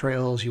harder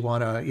trails. You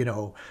want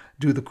to,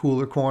 do the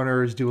cooler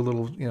corners, do a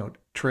little,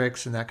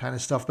 tricks and that kind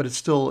of stuff. But it's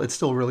still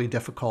really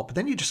difficult. But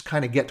then you just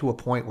kind of get to a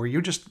point where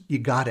you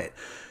got it.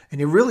 And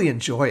you really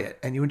enjoy it,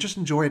 and you just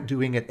enjoy it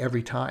doing it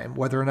every time.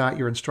 Whether or not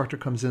your instructor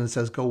comes in and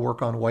says, go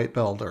work on white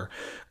belt or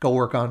go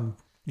work on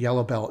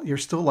yellow belt, you're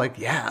still like,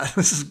 yeah,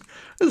 this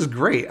is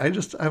great.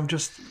 I'm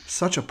just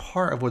such a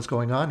part of what's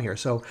going on here.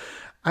 So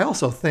I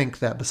also think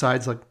that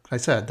besides, like I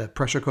said, the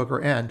pressure cooker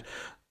end,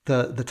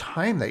 the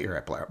time that you're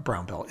at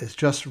brown belt is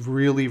just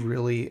really,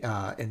 really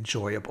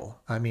enjoyable.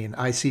 I mean,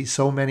 I see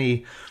so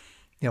many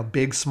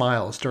big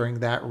smiles during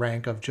that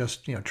rank of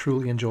just,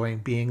 truly enjoying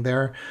being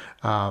there.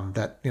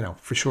 That,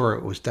 for sure,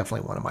 it was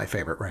definitely one of my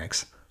favorite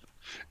ranks.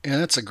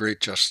 And that's a great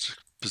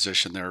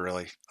juxtaposition there,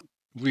 really.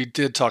 We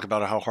did talk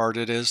about how hard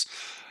it is,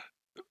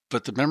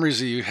 but the memories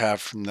that you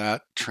have from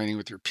that training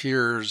with your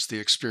peers, the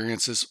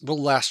experiences will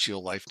last you a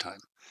lifetime.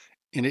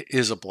 And it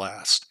is a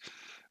blast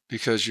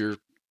because you're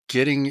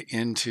getting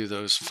into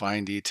those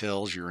fine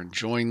details. You're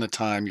enjoying the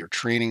time. You're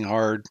training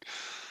hard.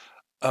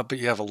 But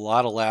you have a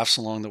lot of laughs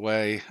along the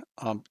way.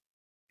 And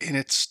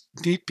it's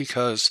neat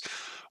because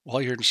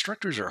while your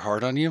instructors are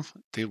hard on you,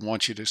 they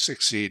want you to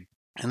succeed.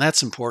 And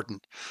that's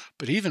important.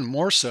 But even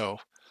more so,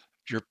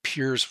 your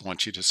peers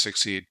want you to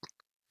succeed.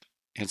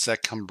 It's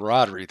that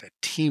camaraderie, that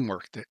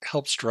teamwork that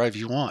helps drive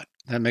you on.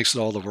 That makes it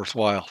all the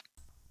worthwhile.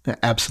 Yeah,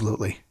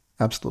 absolutely.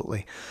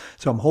 Absolutely.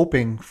 So I'm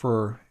hoping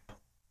for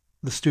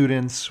the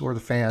students or the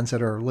fans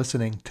that are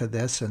listening to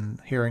this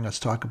and hearing us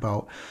talk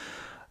about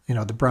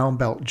the brown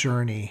belt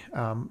journey.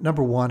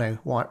 Number one, I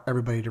want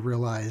everybody to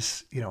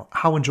realize,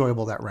 how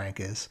enjoyable that rank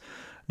is.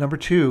 Number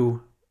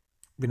two,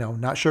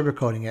 not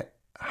sugarcoating it,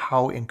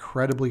 how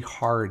incredibly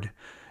hard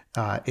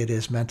it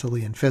is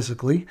mentally and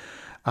physically.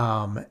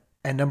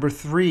 And number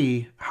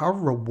three, how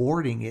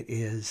rewarding it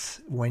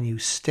is when you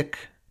stick,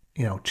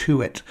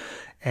 to it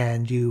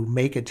and you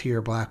make it to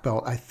your black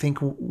belt. I think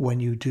when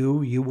you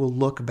do, you will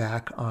look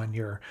back on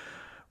your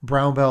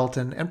brown belt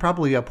and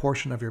probably a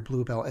portion of your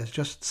blue belt as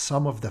just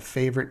some of the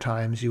favorite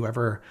times you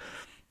ever,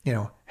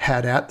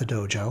 had at the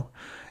dojo.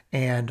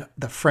 And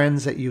the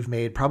friends that you've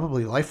made,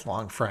 probably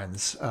lifelong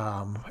friends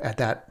at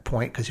that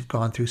point, because you've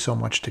gone through so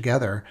much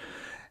together.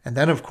 And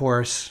then, of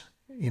course,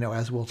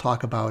 as we'll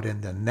talk about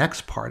in the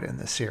next part in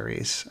the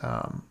series,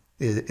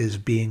 is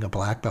being a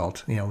black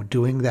belt,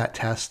 doing that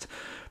test,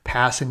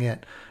 passing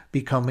it,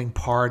 becoming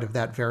part of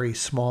that very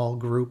small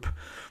group,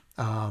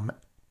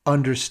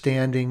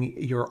 understanding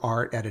your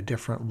art at a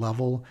different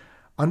level,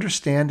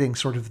 understanding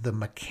sort of the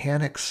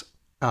mechanics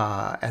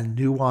and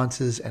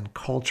nuances and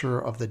culture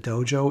of the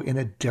dojo in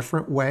a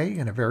different way,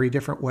 in a very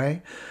different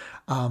way.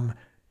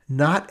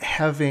 Not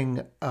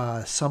having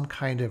some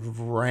kind of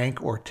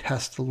rank or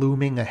test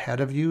looming ahead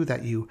of you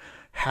that you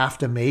have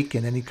to make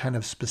in any kind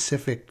of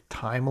specific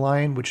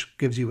timeline, which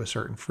gives you a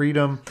certain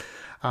freedom.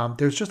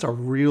 There's just a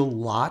real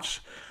lot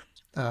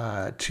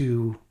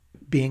to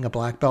being a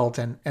black belt.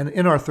 And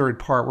in our third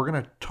part, we're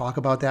going to talk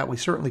about that. We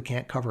certainly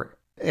can't cover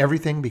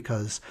everything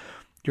because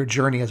your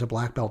journey as a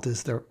black belt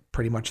is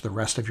pretty much the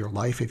rest of your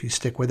life if you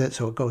stick with it.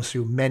 So it goes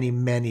through many,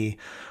 many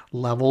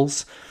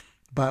levels.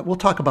 But we'll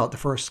talk about the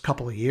first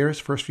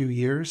few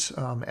years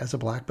as a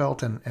black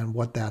belt and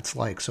what that's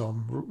like. So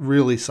I'm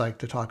really psyched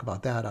to talk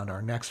about that on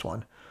our next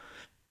one.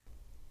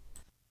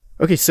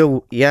 Okay,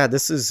 so yeah,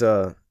 this is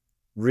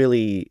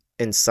really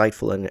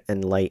insightful and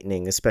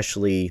enlightening,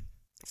 especially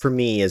for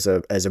me as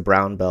a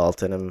brown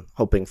belt, and I'm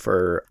hoping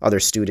for other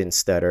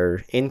students that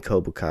are in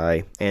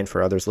Kobukai and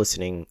for others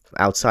listening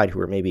outside who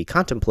are maybe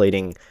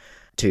contemplating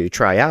to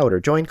try out or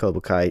join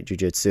Kobukai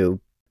Jiu-Jitsu.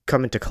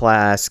 Coming to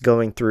class,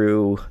 going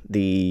through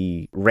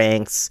the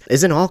ranks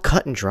isn't all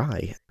cut and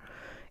dry.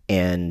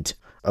 And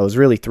I was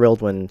really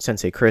thrilled when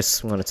Sensei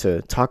Chris wanted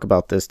to talk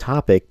about this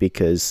topic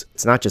because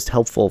it's not just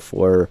helpful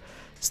for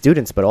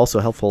students, but also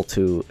helpful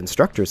to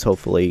instructors,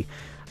 hopefully.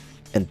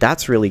 And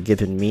that's really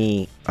given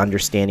me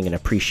understanding and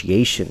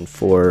appreciation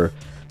for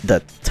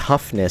the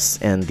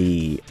toughness and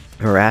the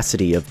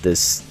veracity of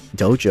this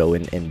dojo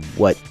and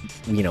what,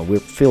 we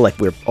feel like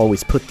we're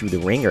always put through the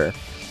ringer.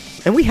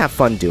 And we have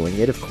fun doing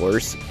it, of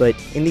course, but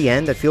in the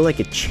end, I feel like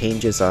it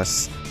changes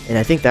us, and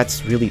I think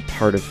that's really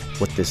part of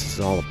what this is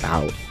all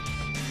about.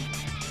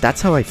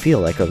 That's how I feel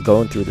like I'm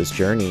going through this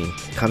journey,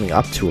 coming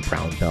up to a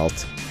brown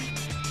belt,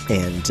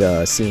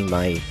 and seeing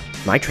my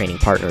training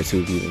partners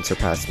who've even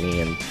surpassed me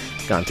and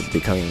gone to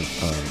becoming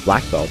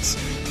black belts,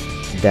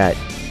 that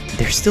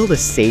they're still the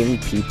same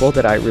people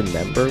that I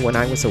remember when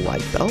I was a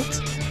white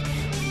belt.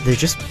 They're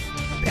just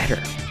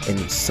better in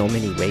so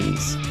many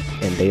ways.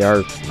 And they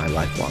are my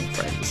lifelong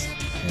friends.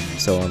 And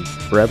so I'm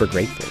forever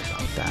grateful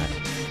about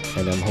that.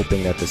 And I'm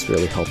hoping that this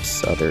really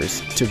helps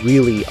others to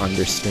really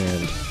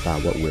understand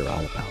what we're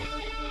all about.